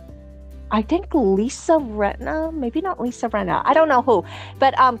Dorit, I think Lisa Renna, maybe not Lisa Renna, I don't know who,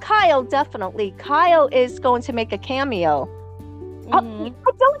 but Kyle, definitely. Kyle is going to make a cameo. I feel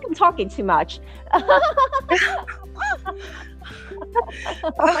like I'm talking too much. Well,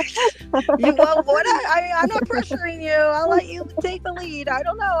 I'm not pressuring you. I'll let you take the lead. I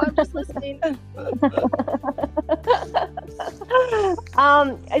don't know. I'm just listening.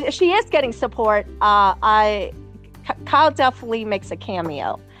 She is getting support. Kyle definitely makes a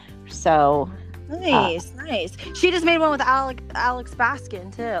cameo. So nice. She just made one with Alex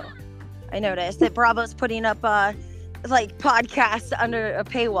Baskin too. I noticed that Bravo's putting up like podcasts under a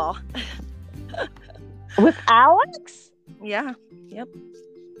paywall. With Alex? Yeah. Yep.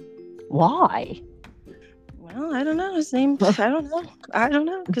 Why? Well, I don't know his name. I don't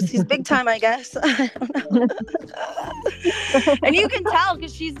know because he's big time, I guess. I don't know. And you can tell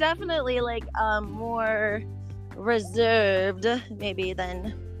because she's definitely like more reserved, maybe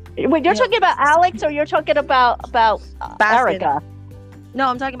than. Wait, you're talking about Alex, or you're talking about Erica? No,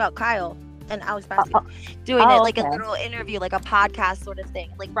 I'm talking about Kyle and Alex Baskin doing it like a little interview, like a podcast sort of thing.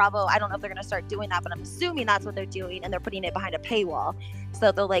 Like Bravo, I don't know if they're gonna start doing that, but I'm assuming that's what they're doing, and they're putting it behind a paywall.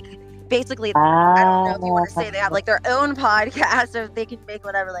 So they'll like basically, I don't know if you want to say they have like their own podcast, or they can make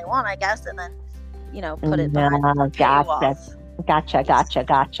whatever they want, I guess, and then put it behind paywalls.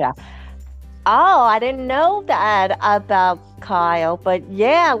 Gotcha. Oh, I didn't know that about Kyle, but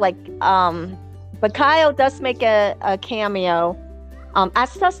yeah, like, but Kyle does make a cameo,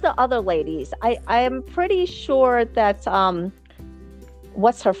 as does the other ladies. I am pretty sure that,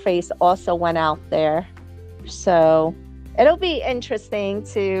 what's her face also went out there. So it'll be interesting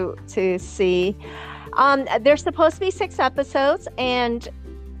to see. There's supposed to be 6 episodes, and,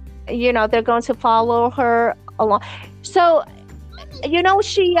 they're going to follow her along. So,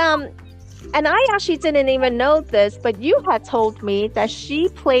 she, and I actually didn't even know this, but you had told me that she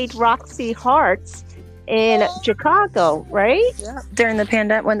played Roxy Hart in Chicago, right? Yeah. During the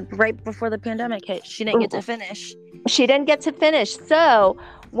pandemic, right before the pandemic hit, she didn't get to finish. So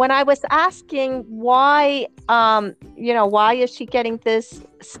when I was asking why, why is she getting this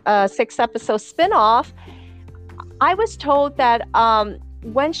 6-episode spinoff, I was told that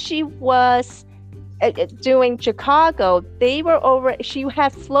when she was doing Chicago, she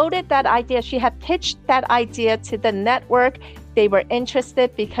had floated that idea. She had pitched that idea to the network. They were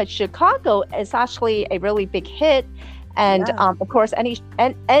interested because Chicago is actually a really big hit. And of course,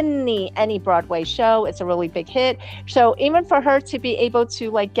 any Broadway show, it's a really big hit. So even for her to be able to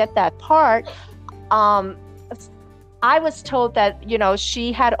like get that part, I was told that,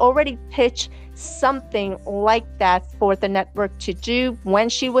 she had already pitched something like that for the network to do when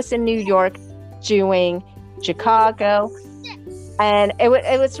she was in New York doing Chicago. And it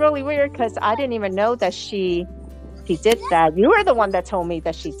was really weird because I didn't even know that she did that. You were the one that told me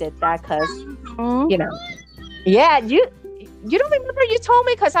that she did that because, yeah, you don't remember you told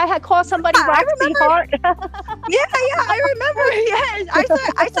me because I had called somebody Roxy Hart. Yeah, I remember. Yes,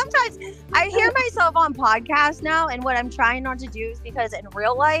 I sometimes hear myself on podcasts now, and what I'm trying not to do is because in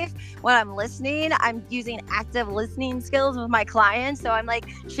real life, when I'm listening, I'm using active listening skills with my clients. So I'm like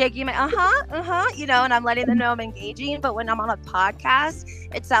shaking my and I'm letting them know I'm engaging. But when I'm on a podcast,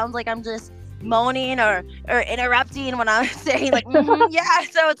 it sounds like I'm just moaning or interrupting when I'm saying like yeah.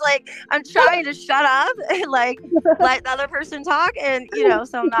 So it's like I'm trying to shut up and like let the other person talk, and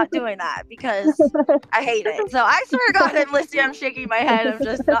so I'm not doing that because I hate it. So I swear to God, I'm listening, I'm shaking my head, I'm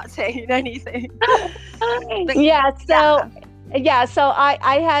just not saying anything. But, so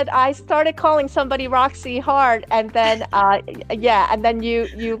I started calling somebody Roxy Hart, and then and then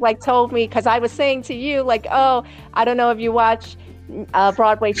you like told me, because I was saying to you like, oh, I don't know if you watch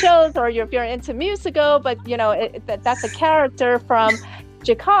Broadway shows or if you're into musical, but that's a character from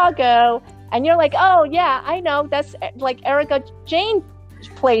Chicago, and you're like, oh yeah, I know, that's like Erica Jane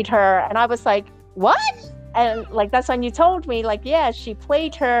played her, and I was like, what? And like that's when you told me like, yeah, she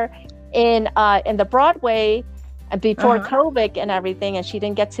played her in the Broadway and before COVID and everything, and she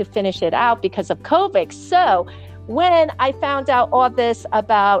didn't get to finish it out because of COVID. So when I found out all this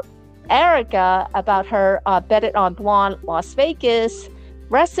about Erica, about her Bet It On Blonde Las Vegas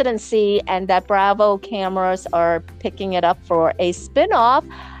residency, and that Bravo cameras are picking it up for a spinoff.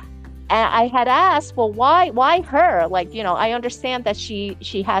 And I had asked, well, why her? Like, I understand that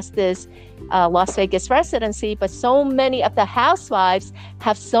she has this Las Vegas residency, but so many of the housewives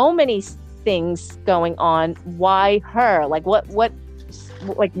have so many things going on. Why her? Like,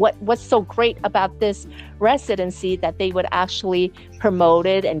 what's so great about this residency that they would actually promote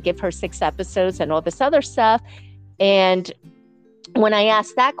it and give her 6 episodes and all this other stuff? And when I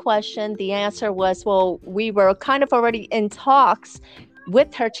asked that question, the answer was, well, we were kind of already in talks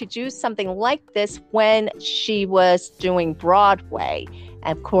with her to do something like this when she was doing Broadway.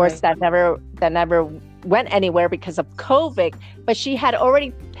 And of course, that never went anywhere because of COVID, but she had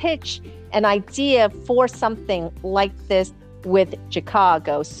already pitched an idea for something like this with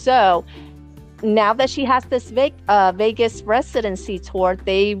Chicago. So now that she has this Vegas residency tour,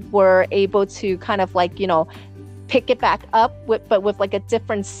 they were able to kind of like, pick it back up but with like a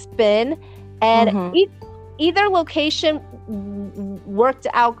different spin. And either location worked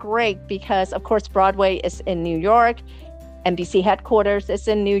out great because, of course, Broadway is in New York, NBC headquarters is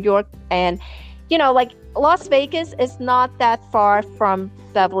in New York, and like Las Vegas is not that far from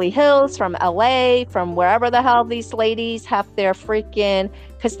Beverly Hills, from LA, from wherever the hell these ladies have their freaking,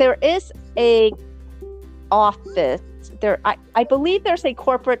 because there is a office there. I believe there's a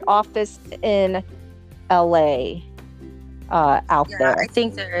corporate office in LA out there. I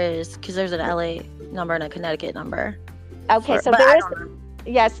think there is, because there's an LA number and a Connecticut number. Okay, so there is.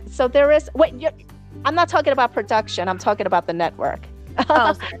 Yes, so there is. I'm not talking about production. I'm talking about the network.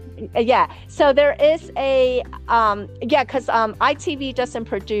 Oh, yeah. So there is a because ITV doesn't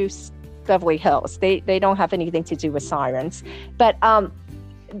produce Beverly Hills. They don't have anything to do with Sirens, but I'm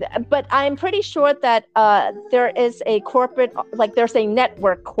pretty sure that there is a corporate, like there's a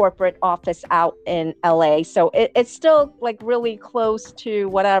network corporate office out in LA. So it's still like really close to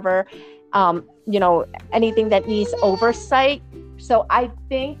whatever, anything that needs oversight. So I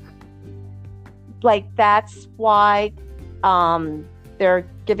think like that's why they're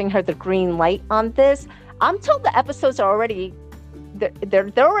giving her the green light on this. I'm told the episodes are already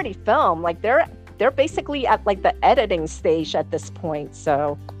they're already filmed. Like they're basically at like the editing stage at this point.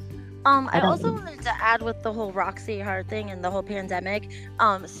 So I also wanted to add with the whole Roxy Hart thing and the whole pandemic.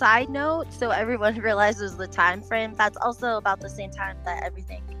 Side note, so everyone realizes the time frame. That's also about the same time that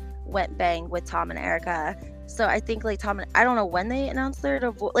everything went bang with Tom and Erica. So I think like Tom and I don't know when they announced their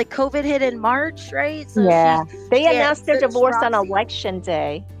divorce. Like COVID hit in March, right? So yeah, they announced their divorce on election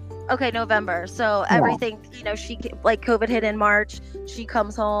day. Okay, November. So everything, she like COVID hit in March. She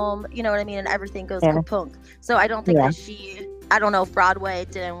comes home, you know what I mean, and everything goes kapunk. So I don't think that I don't know if Broadway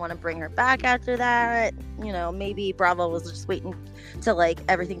didn't want to bring her back after that. Maybe Bravo was just waiting to like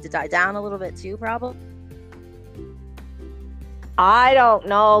everything to die down a little bit too, probably. I don't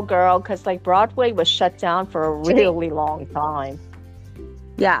know, girl, because like Broadway was shut down for a really long time.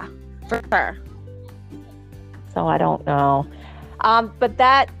 Yeah, for sure. So I don't know. But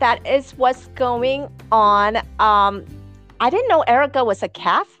that is what's going on. I didn't know Erica was a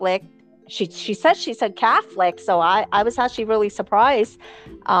Catholic. She said she's a Catholic, so I was actually really surprised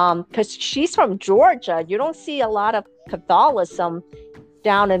because she's from Georgia. You don't see a lot of Catholicism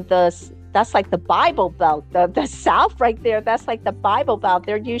down in that's like the Bible Belt, the South right there. That's like the Bible Belt.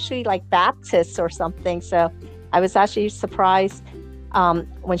 They're usually like Baptists or something. So I was actually surprised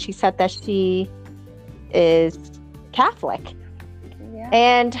when she said that she is Catholic. Yeah.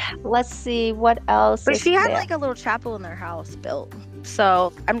 And let's see what else. But she had like a little chapel in their house built.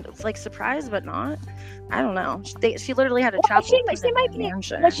 So I'm like surprised, but not. I don't know. She literally had a chapel. She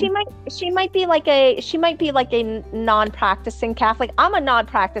might be like a non-practicing Catholic. I'm a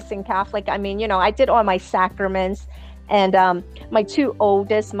non-practicing Catholic. I mean, I did all my sacraments, and my two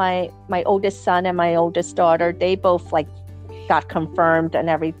oldest, my oldest son and my oldest daughter, they both like got confirmed and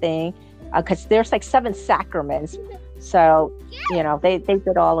everything, because there's like 7 sacraments. So they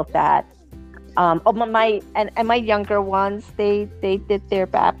did all of that. My younger ones, they did their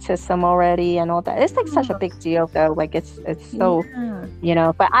baptism already and all that. It's like such a big deal though. Like it's so,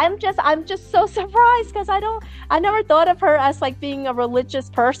 but I'm just so surprised because I never thought of her as like being a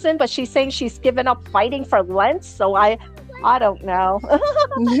religious person, but she's saying she's given up fighting for Lent. So I don't know.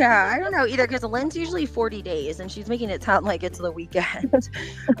 Yeah, I don't know either, because Lent's usually 40 days and she's making it sound like it's the weekend.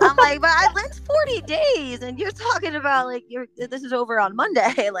 I'm like, but Lent's 40 days and you're talking about like this is over on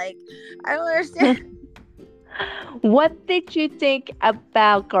Monday. Like, I don't understand. What did you think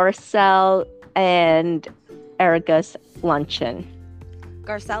about Garcelle and Erica's luncheon?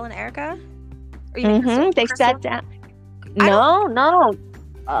 Garcelle and Erica? Or you mean They Crystal? sat down. No.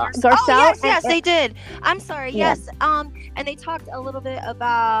 Garcelle. Yes, they did. I'm sorry. Yeah. Yes. And they talked a little bit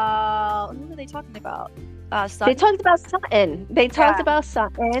about, who were they talking about? Sutton? They talked about Sutton. They talked about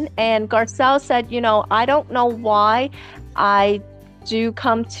Sutton, and Garcelle said, I don't know why I do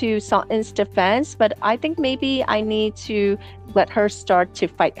come to Sutton's defense, but I think maybe I need to let her start to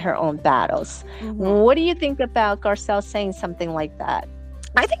fight her own battles. What do you think about Garcelle saying something like that?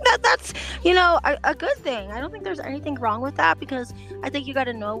 I think that's a good thing. I don't think there's anything wrong with that, because I think you got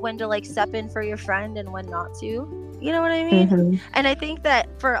to know when to like step in for your friend and when not to. You know what I mean? And I think that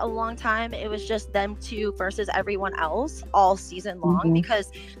for a long time it was just them two versus everyone else all season long,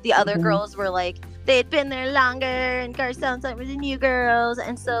 because the other girls were like, they had been there longer, and Garcelle's like with the new girls,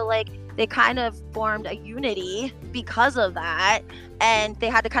 and so like they kind of formed a unity because of that, and they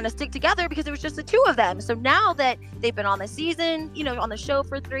had to kind of stick together because it was just the two of them. So now that they've been on the season, on the show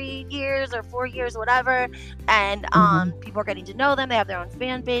for 3 years or 4 years, whatever, and people are getting to know them, they have their own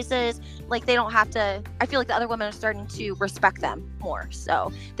fan bases, like they don't have to, I feel like the other women are starting to respect them more,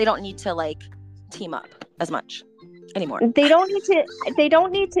 so they don't need to like team up as much anymore. They don't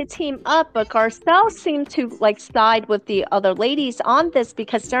need to team up, but Garcelle seemed to like side with the other ladies on this,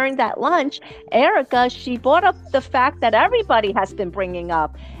 because during that lunch, Erica, she brought up the fact that everybody has been bringing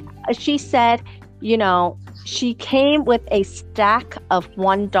up. She said, she came with a stack of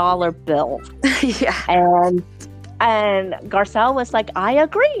 $1 bills. And Garcelle was like, I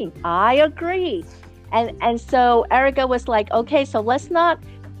agree. And so Erica was like, okay, so let's not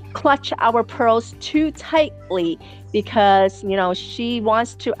clutch our pearls too tightly, because she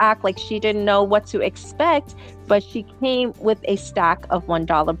wants to act like she didn't know what to expect, but she came with a stack of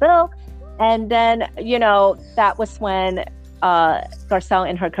 $1 bill. And then that was when Garcelle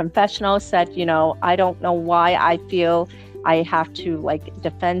in her confessional said, I don't know why I feel I have to like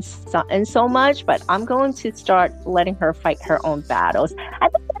defend Sutton so much, but I'm going to start letting her fight her own battles. I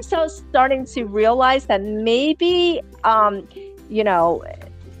think Garcelle's starting to realize that maybe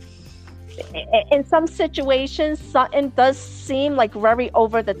in some situations, Sutton does seem like very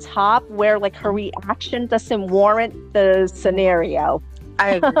over the top, where like her reaction doesn't warrant the scenario.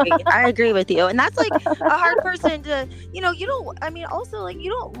 I agree with you. And that's like a hard person to, you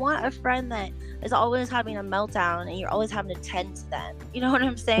don't want a friend that is always having a meltdown and you're always having to tend to them. You know what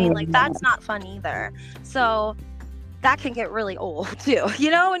I'm saying? Like that's not fun either. So that can get really old too.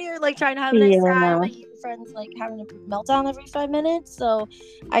 When you're like trying to have a nice time, like your friend's like having a meltdown every 5 minutes. So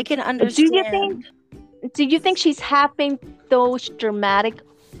I can understand. Do you think she's having those dramatic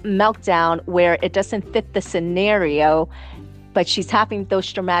meltdown where it doesn't fit the scenario, but she's having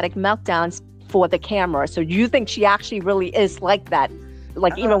those dramatic meltdowns for the camera? So you think she actually really is like that,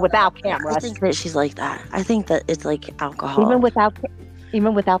 like even without cameras? I think that she's like that. I think that it's like alcohol. Even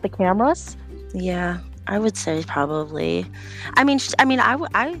without the cameras? Yeah, I would say probably.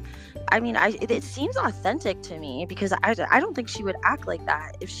 It seems authentic to me, because I don't think she would act like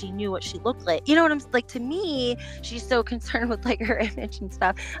that if she knew what she looked like. You know what I'm like? To me, she's so concerned with like her image and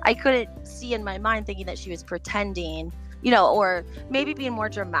stuff. I couldn't see in my mind thinking that she was pretending, or maybe being more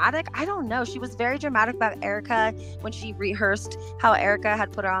dramatic. I don't know. She was very dramatic about Erica when she rehearsed how Erica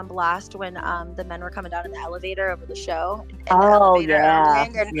had put her on blast when the men were coming down in the elevator over the show. And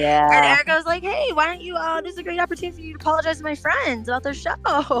Erica was like, hey, why don't you, this is a great opportunity for you to apologize to my friends about their show.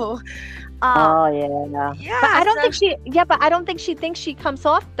 But I don't think she thinks she comes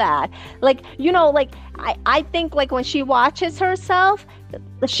off that. Like, I think like when she watches herself,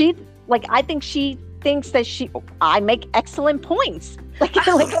 I think she thinks that I make excellent points. I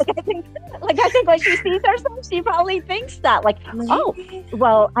think when she sees herself, she probably thinks that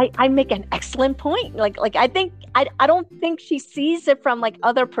I make an excellent point. I don't think she sees it from like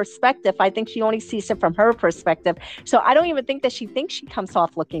other perspective. I think she only sees it from her perspective. So I don't even think that she thinks she comes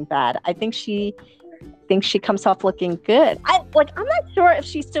off looking bad. I think she thinks she comes off looking good. I'm not sure if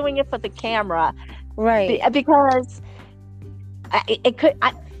she's doing it for the camera, right? Because it could.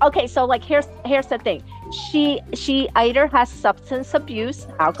 Okay, so like here's the thing. She either has substance abuse,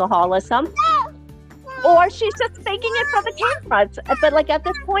 alcoholism, or she's just faking it for the cameras. But like at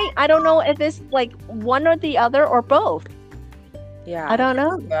this point, I don't know if it's like one or the other or both. Yeah, I don't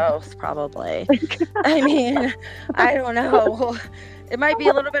know. Both probably. I mean, I don't know. It might be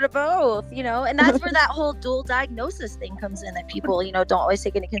a little bit of both, and that's where that whole dual diagnosis thing comes in, that people, don't always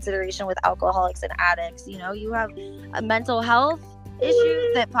take into consideration with alcoholics and addicts. You have a mental health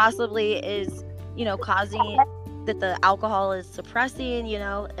issue that possibly is, causing that the alcohol is suppressing,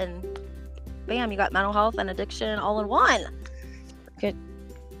 and bam, you got mental health and addiction all in one. Good.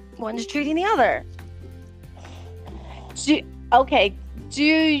 One's treating the other. Okay,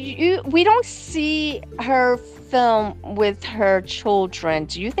 we don't see her film with her children.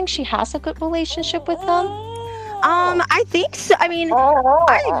 Do you think she has a good relationship with them? I think so. I mean,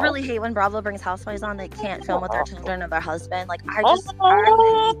 I really hate when Bravo brings housewives on that can't film with their children or their husband. Like, I hate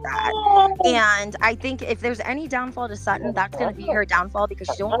that. And I think if there's any downfall to Sutton, that's going to be her downfall, because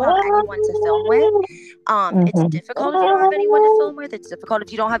she don't have anyone to film with. It's difficult if you don't have anyone to film with. It's difficult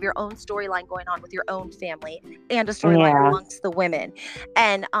if you don't have your own storyline going on with your own family and a storyline amongst the women.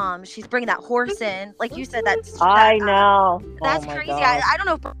 And she's bringing that horse in, like you said. I know. That's crazy. I don't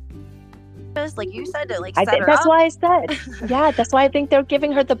know if, like you said, to like set her that's up. why I said, yeah, that's why I think they're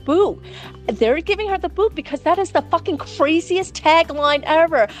giving her the boot. They're giving her the boot because that is the fucking craziest tagline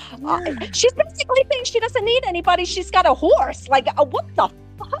ever. She's basically saying she doesn't need anybody. She's got a horse. Like, what the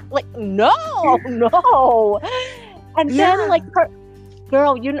fuck? Like, no. And then, like,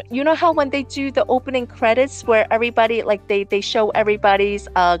 girl, you know how when they do the opening credits where everybody, like, they show everybody's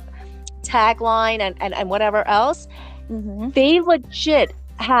tagline and whatever else, they legit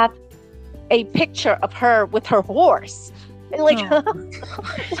have a picture of her with her horse, like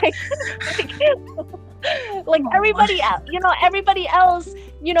everybody else,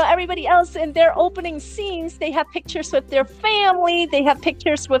 everybody else in their opening scenes, they have pictures with their family, they have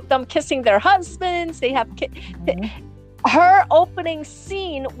pictures with them kissing their husbands, they have her opening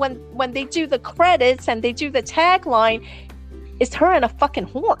scene when they do the credits and they do the tagline is her and a fucking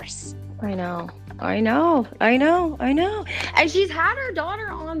horse. I know. And she's had her daughter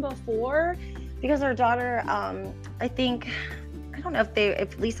on before, because her daughter, I don't know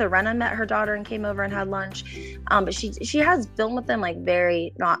if Lisa Rinna met her daughter and came over and had lunch, but she has filmed with them, like,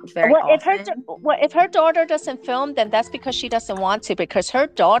 not very often. If her daughter doesn't film, then that's because she doesn't want to, because her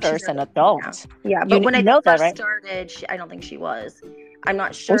daughter's an adult. Yeah, but when I first started, I don't think she was. I'm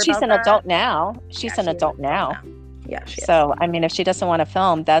not sure. Well, she's an adult now. She's an adult now. Yeah. So, I mean, if she doesn't want to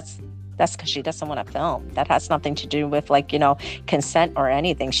film, that's because she doesn't want to film. That has nothing to do with, like, consent or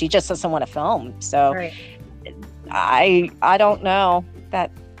anything. She just doesn't want to film. So I don't know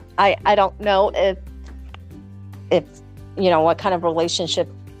that I don't know if what kind of relationship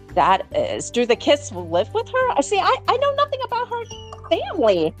that is. Do the kids live with her? I know nothing about her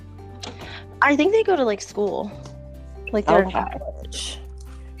family. I think they go to, like, school, like they're in college.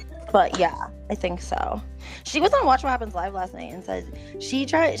 But yeah, I think so. She was on Watch What Happens Live last night and said she's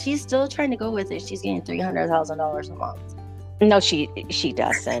still trying to go with it. She's getting $300,000 a month. No, she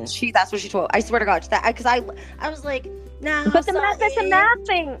doesn't. That's what she told. I swear to God, that because I was like, nah. But the math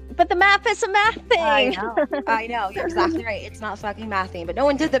is a math thing. I know. You're exactly right. It's not fucking mathing. But no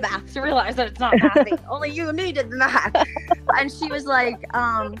one did the math to realize that it's not mathing. Only you and me did the math. And she was like,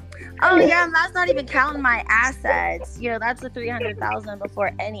 oh yeah, that's not even counting my assets. That's the $300,000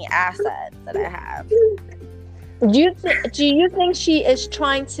 before any assets that I have. Do you think she is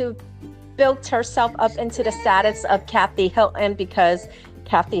trying to build herself up into the status of Kathy Hilton, because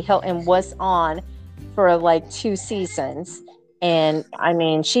Kathy Hilton was on for like 2 seasons, and I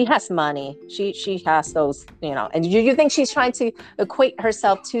mean, she has money. She has those, and you think she's trying to equate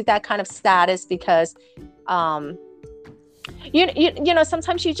herself to that kind of status because sometimes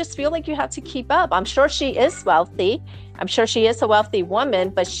you just feel like you have to keep up. I'm sure she is wealthy. I'm sure she is a wealthy woman,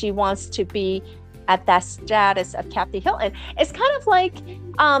 but she wants to be at that status of Kathy Hilton. It's kind of like,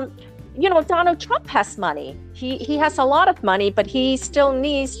 Donald Trump has money. He has a lot of money, but he still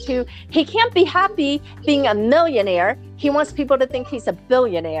needs to, he can't be happy being a millionaire. He wants people to think he's a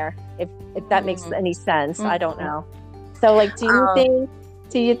billionaire, if that makes any sense. I don't know. So, like, do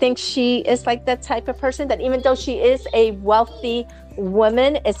you think she is like that type of person that even though she is a wealthy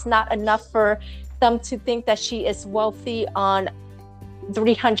woman, it's not enough for them to think that she is wealthy on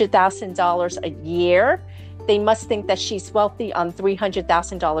 $300,000 a year? They must think that she's wealthy on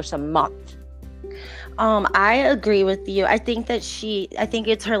 $300,000 a month. I agree with you. I think it's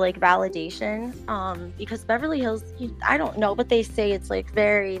her, like, validation. Because Beverly Hills, I don't know, but they say it's like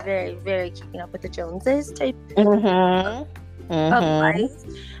very, very, very keeping up with the Joneses type of life.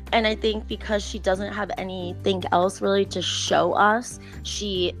 And I think because she doesn't have anything else really to show us,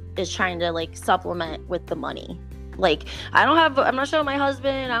 she is trying to, like, supplement with the money. Like, I'm not showing my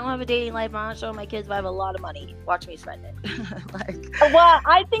husband, I don't have a dating life, I'm not showing my kids, but I have a lot of money. Watch me spend it. Well,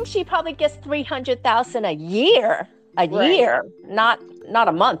 I think she probably gets $300,000 a year. Year, not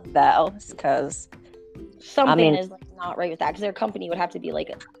a month though, because something is, like, not right with that. Because their company would have to be, like,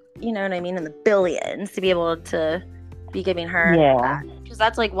 in the billions to be able to be giving her that. Because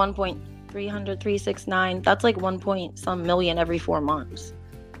that's like 369. That's like 1 point some million every 4 months.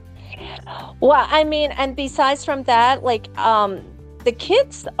 Well, I mean, and besides from that, like, the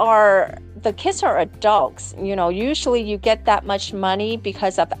kids are the kids are adults. You know, usually you get that much money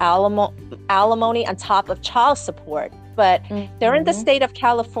because of alimony on top of child support. But they're in the state of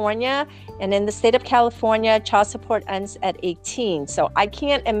California, and in the state of California, child support ends at 18. So I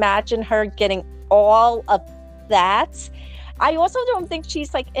can't imagine her getting all of that. I also don't think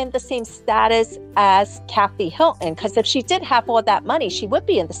she's like in the same status as Kathy Hilton, because if she did have all that money, she would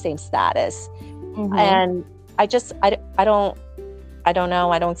be in the same status. And I don't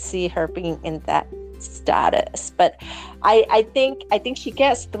know. I don't see her being in that status, but I think she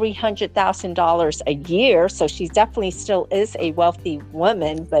gets $300,000 a year, so she definitely still is a wealthy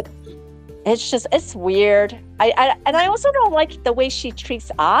woman. But it's weird. I also don't like the way she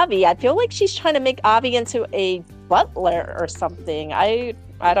treats Avi. I feel like she's trying to make Avi into a butler or something. I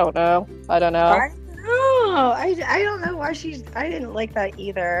don't know. I don't know why I didn't like that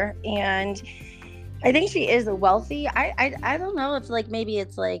either. And I think she is wealthy. I don't know if like maybe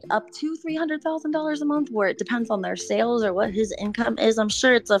it's like up to $300,000 a month, where it depends on their sales or what his income is. I'm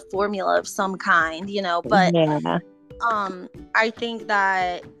sure it's a formula of some kind, you know, but yeah. I think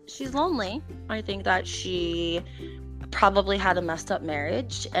that she's lonely. I think that she probably had a messed up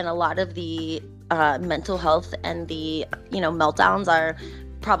marriage, and a lot of the mental health and the, you know, meltdowns are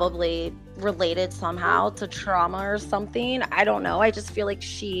probably related somehow to trauma or something. I don't know. I just feel like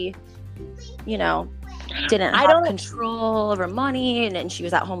she, you know, didn't have control of her money, and she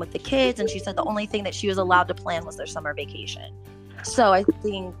was at home with the kids, and she said the only thing that she was allowed to plan was their summer vacation. So I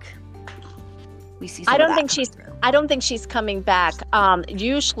think we see I don't think she's coming back.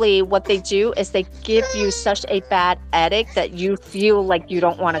 Usually what they do is they give you such a bad edit that you feel like you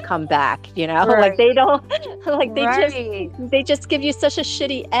don't want to come back, you know? Right. Like they don't like Right. they just give you such a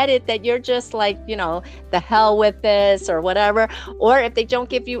shitty edit that you're just like, you know, the hell with this or whatever. Or if they don't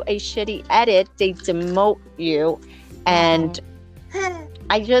give you a shitty edit, they demote you. And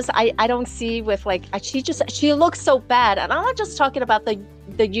I don't see with like, she looks so bad. And I'm not just talking about the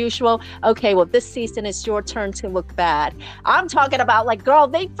usual, okay, well, this season is your turn to look bad. I'm talking about like, girl,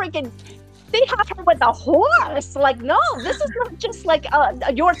 they have her with a horse. Like, no, this is not just like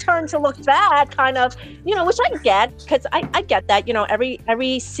your turn to look bad kind of, you know, which I get, because I get that, you know,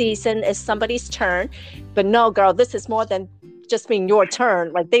 every season is somebody's turn. But no, girl, this is more than just being your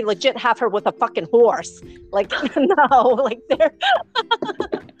turn. Like, they legit have her with a fucking horse. Like, no, like they're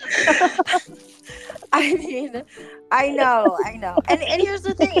I mean, I know. And here's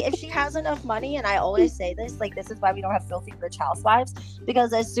the thing, if she has enough money, and I always say this, like, this is why we don't have filthy rich housewives,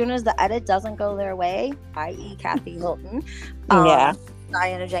 because as soon as the edit doesn't go their way, i.e. Kathy Hilton,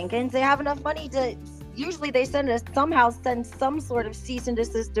 Diana Jenkins, they have enough money to, usually they somehow send some sort of cease and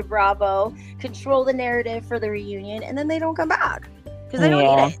desist to Bravo, control the narrative for the reunion, and then they don't come back because they don't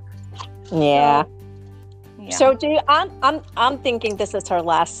need it. Yeah. So I'm thinking this is her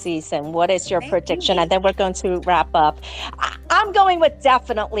last season. What is your prediction? And then we're going to wrap up. I'm going with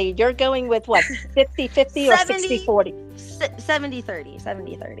definitely. You're going with what? 50-50 or 60-40? 70-30.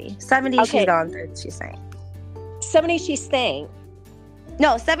 70-30. 70 okay. She's gone, 30 she's staying. 70 she's staying.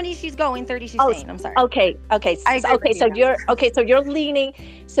 No, 70 she's going, 30 she's staying. I'm sorry. Okay. So you're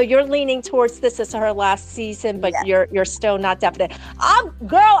leaning towards this is her last season, but you're still not definite. I'm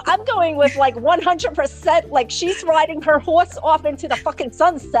going with like 100%. Like, she's riding her horse off into the fucking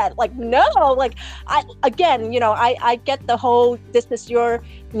sunset. Like, no, like I get the whole, this is your,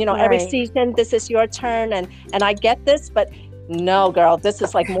 you know, every season, this is your turn, and I get this, but no, girl, this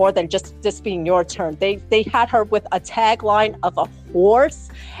is like more than just this being your turn. They had her with a tagline of a horse.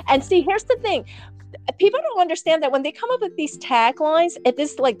 And see, here's the thing. People don't understand that when they come up with these taglines, if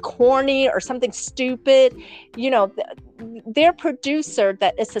it's like corny or something stupid, you know, their producer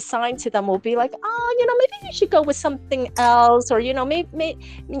that is assigned to them will be like, oh, you know, maybe you should go with something else, or, you know, maybe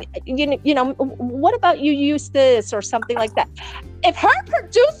you know, what about you use this or something like that. If her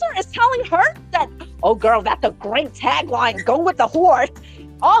producer is telling her that, oh, girl, that's a great tagline, go with the horse.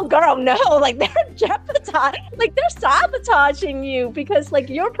 Oh, girl, no, like they're sabotaging you, because like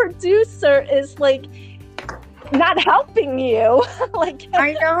your producer is like not helping you. Like,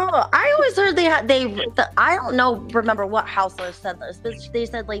 I know. I always heard I don't know, remember what housewife said this, but they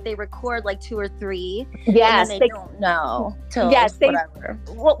said like they record like 2 or 3. Yes, and they don't know. Whatever.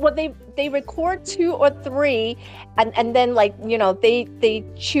 Well, they record 2 or 3, and then like, you know, they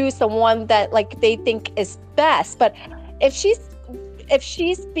choose the one that like they think is best. But if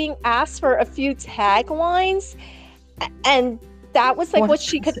she's being asked for a few taglines, and that was like what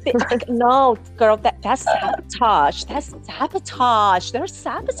she could think, like, no, girl, that's sabotage. That's sabotage. They're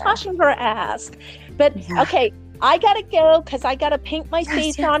sabotaging her ass. But okay, I gotta go because I gotta paint my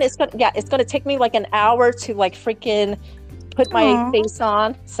face on. It's gonna take me like an hour to like freaking put my face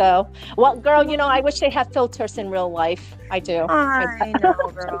on. So, well, girl, I wish they had filters in real life. I do. I know,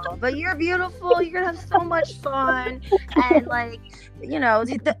 girl. But you're beautiful. You're gonna have so much fun, and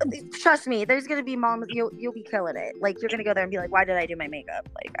trust me, there's gonna be moms. You'll be killing it. Like you're gonna go there and be like, "Why did I do my makeup?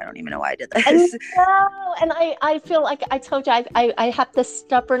 Like I don't even know why I did this." And I feel like I told you I have this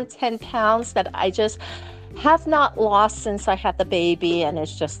stubborn 10 pounds that I just have not lost since I had the baby, and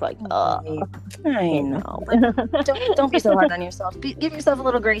it's just like, I know. But don't be so hard on yourself. Give yourself a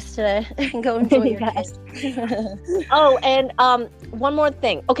little grace today and go enjoy your day. Oh, and one more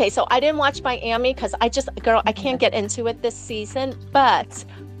thing. Okay, so I didn't watch Miami because I can't get into it this season. But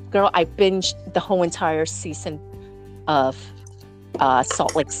girl, I binged the whole entire season of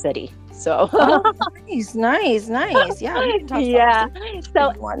Salt Lake City. So nice. Yeah, we can talk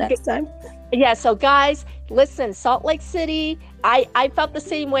about more next time. Yeah, so guys, listen, Salt Lake City, I felt the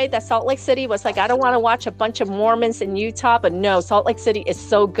same way that Salt Lake City was like, I don't want to watch a bunch of Mormons in Utah, but no, Salt Lake City is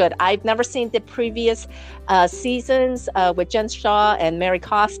so good. I've never seen the previous seasons with Jen Shaw and Mary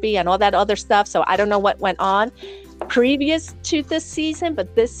Cosby and all that other stuff, so I don't know what went on previous to this season,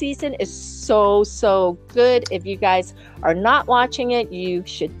 but this season is so good. If you guys are not watching it, you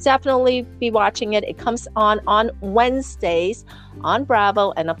should definitely be watching it. It comes on Wednesdays on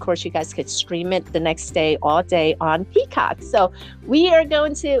Bravo, and of course you guys could stream it the next day, all day on Peacock. So we are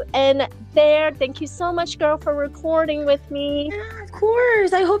going to end there. Thank you so much, girl, for recording with me. Yeah, of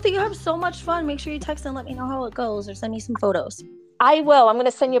course. I hope that you have so much fun. Make sure you text and let me know how it goes, or send me some photos. I will. I'm going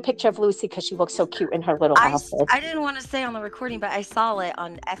to send you a picture of Lucy because she looks so cute in her little outfit. I didn't want to say on the recording, but I saw it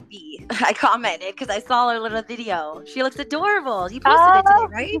on FB. I commented because I saw her little video. She looks adorable. You posted it today,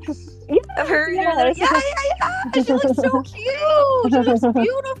 right? Yeah, of her. Yeah. She looks so cute. She looks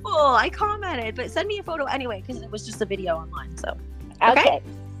beautiful. I commented, but send me a photo anyway because it was just a video online. So okay.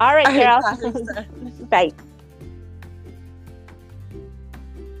 All right, girl. Bye.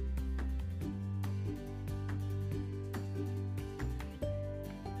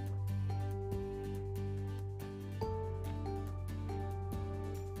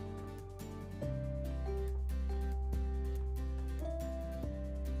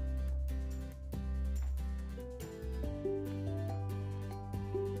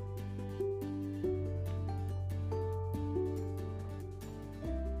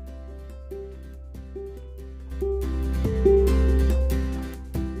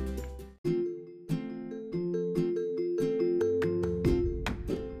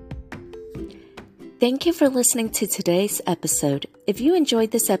 Thank you for listening to today's episode. If you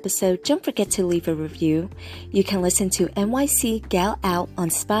enjoyed this episode, don't forget to leave a review. You can listen to NYC Gal Out on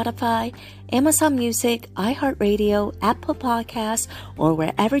Spotify, Amazon Music, iHeartRadio, Apple Podcasts, or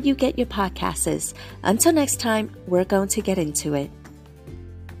wherever you get your podcasts. Until next time, we're going to get into it.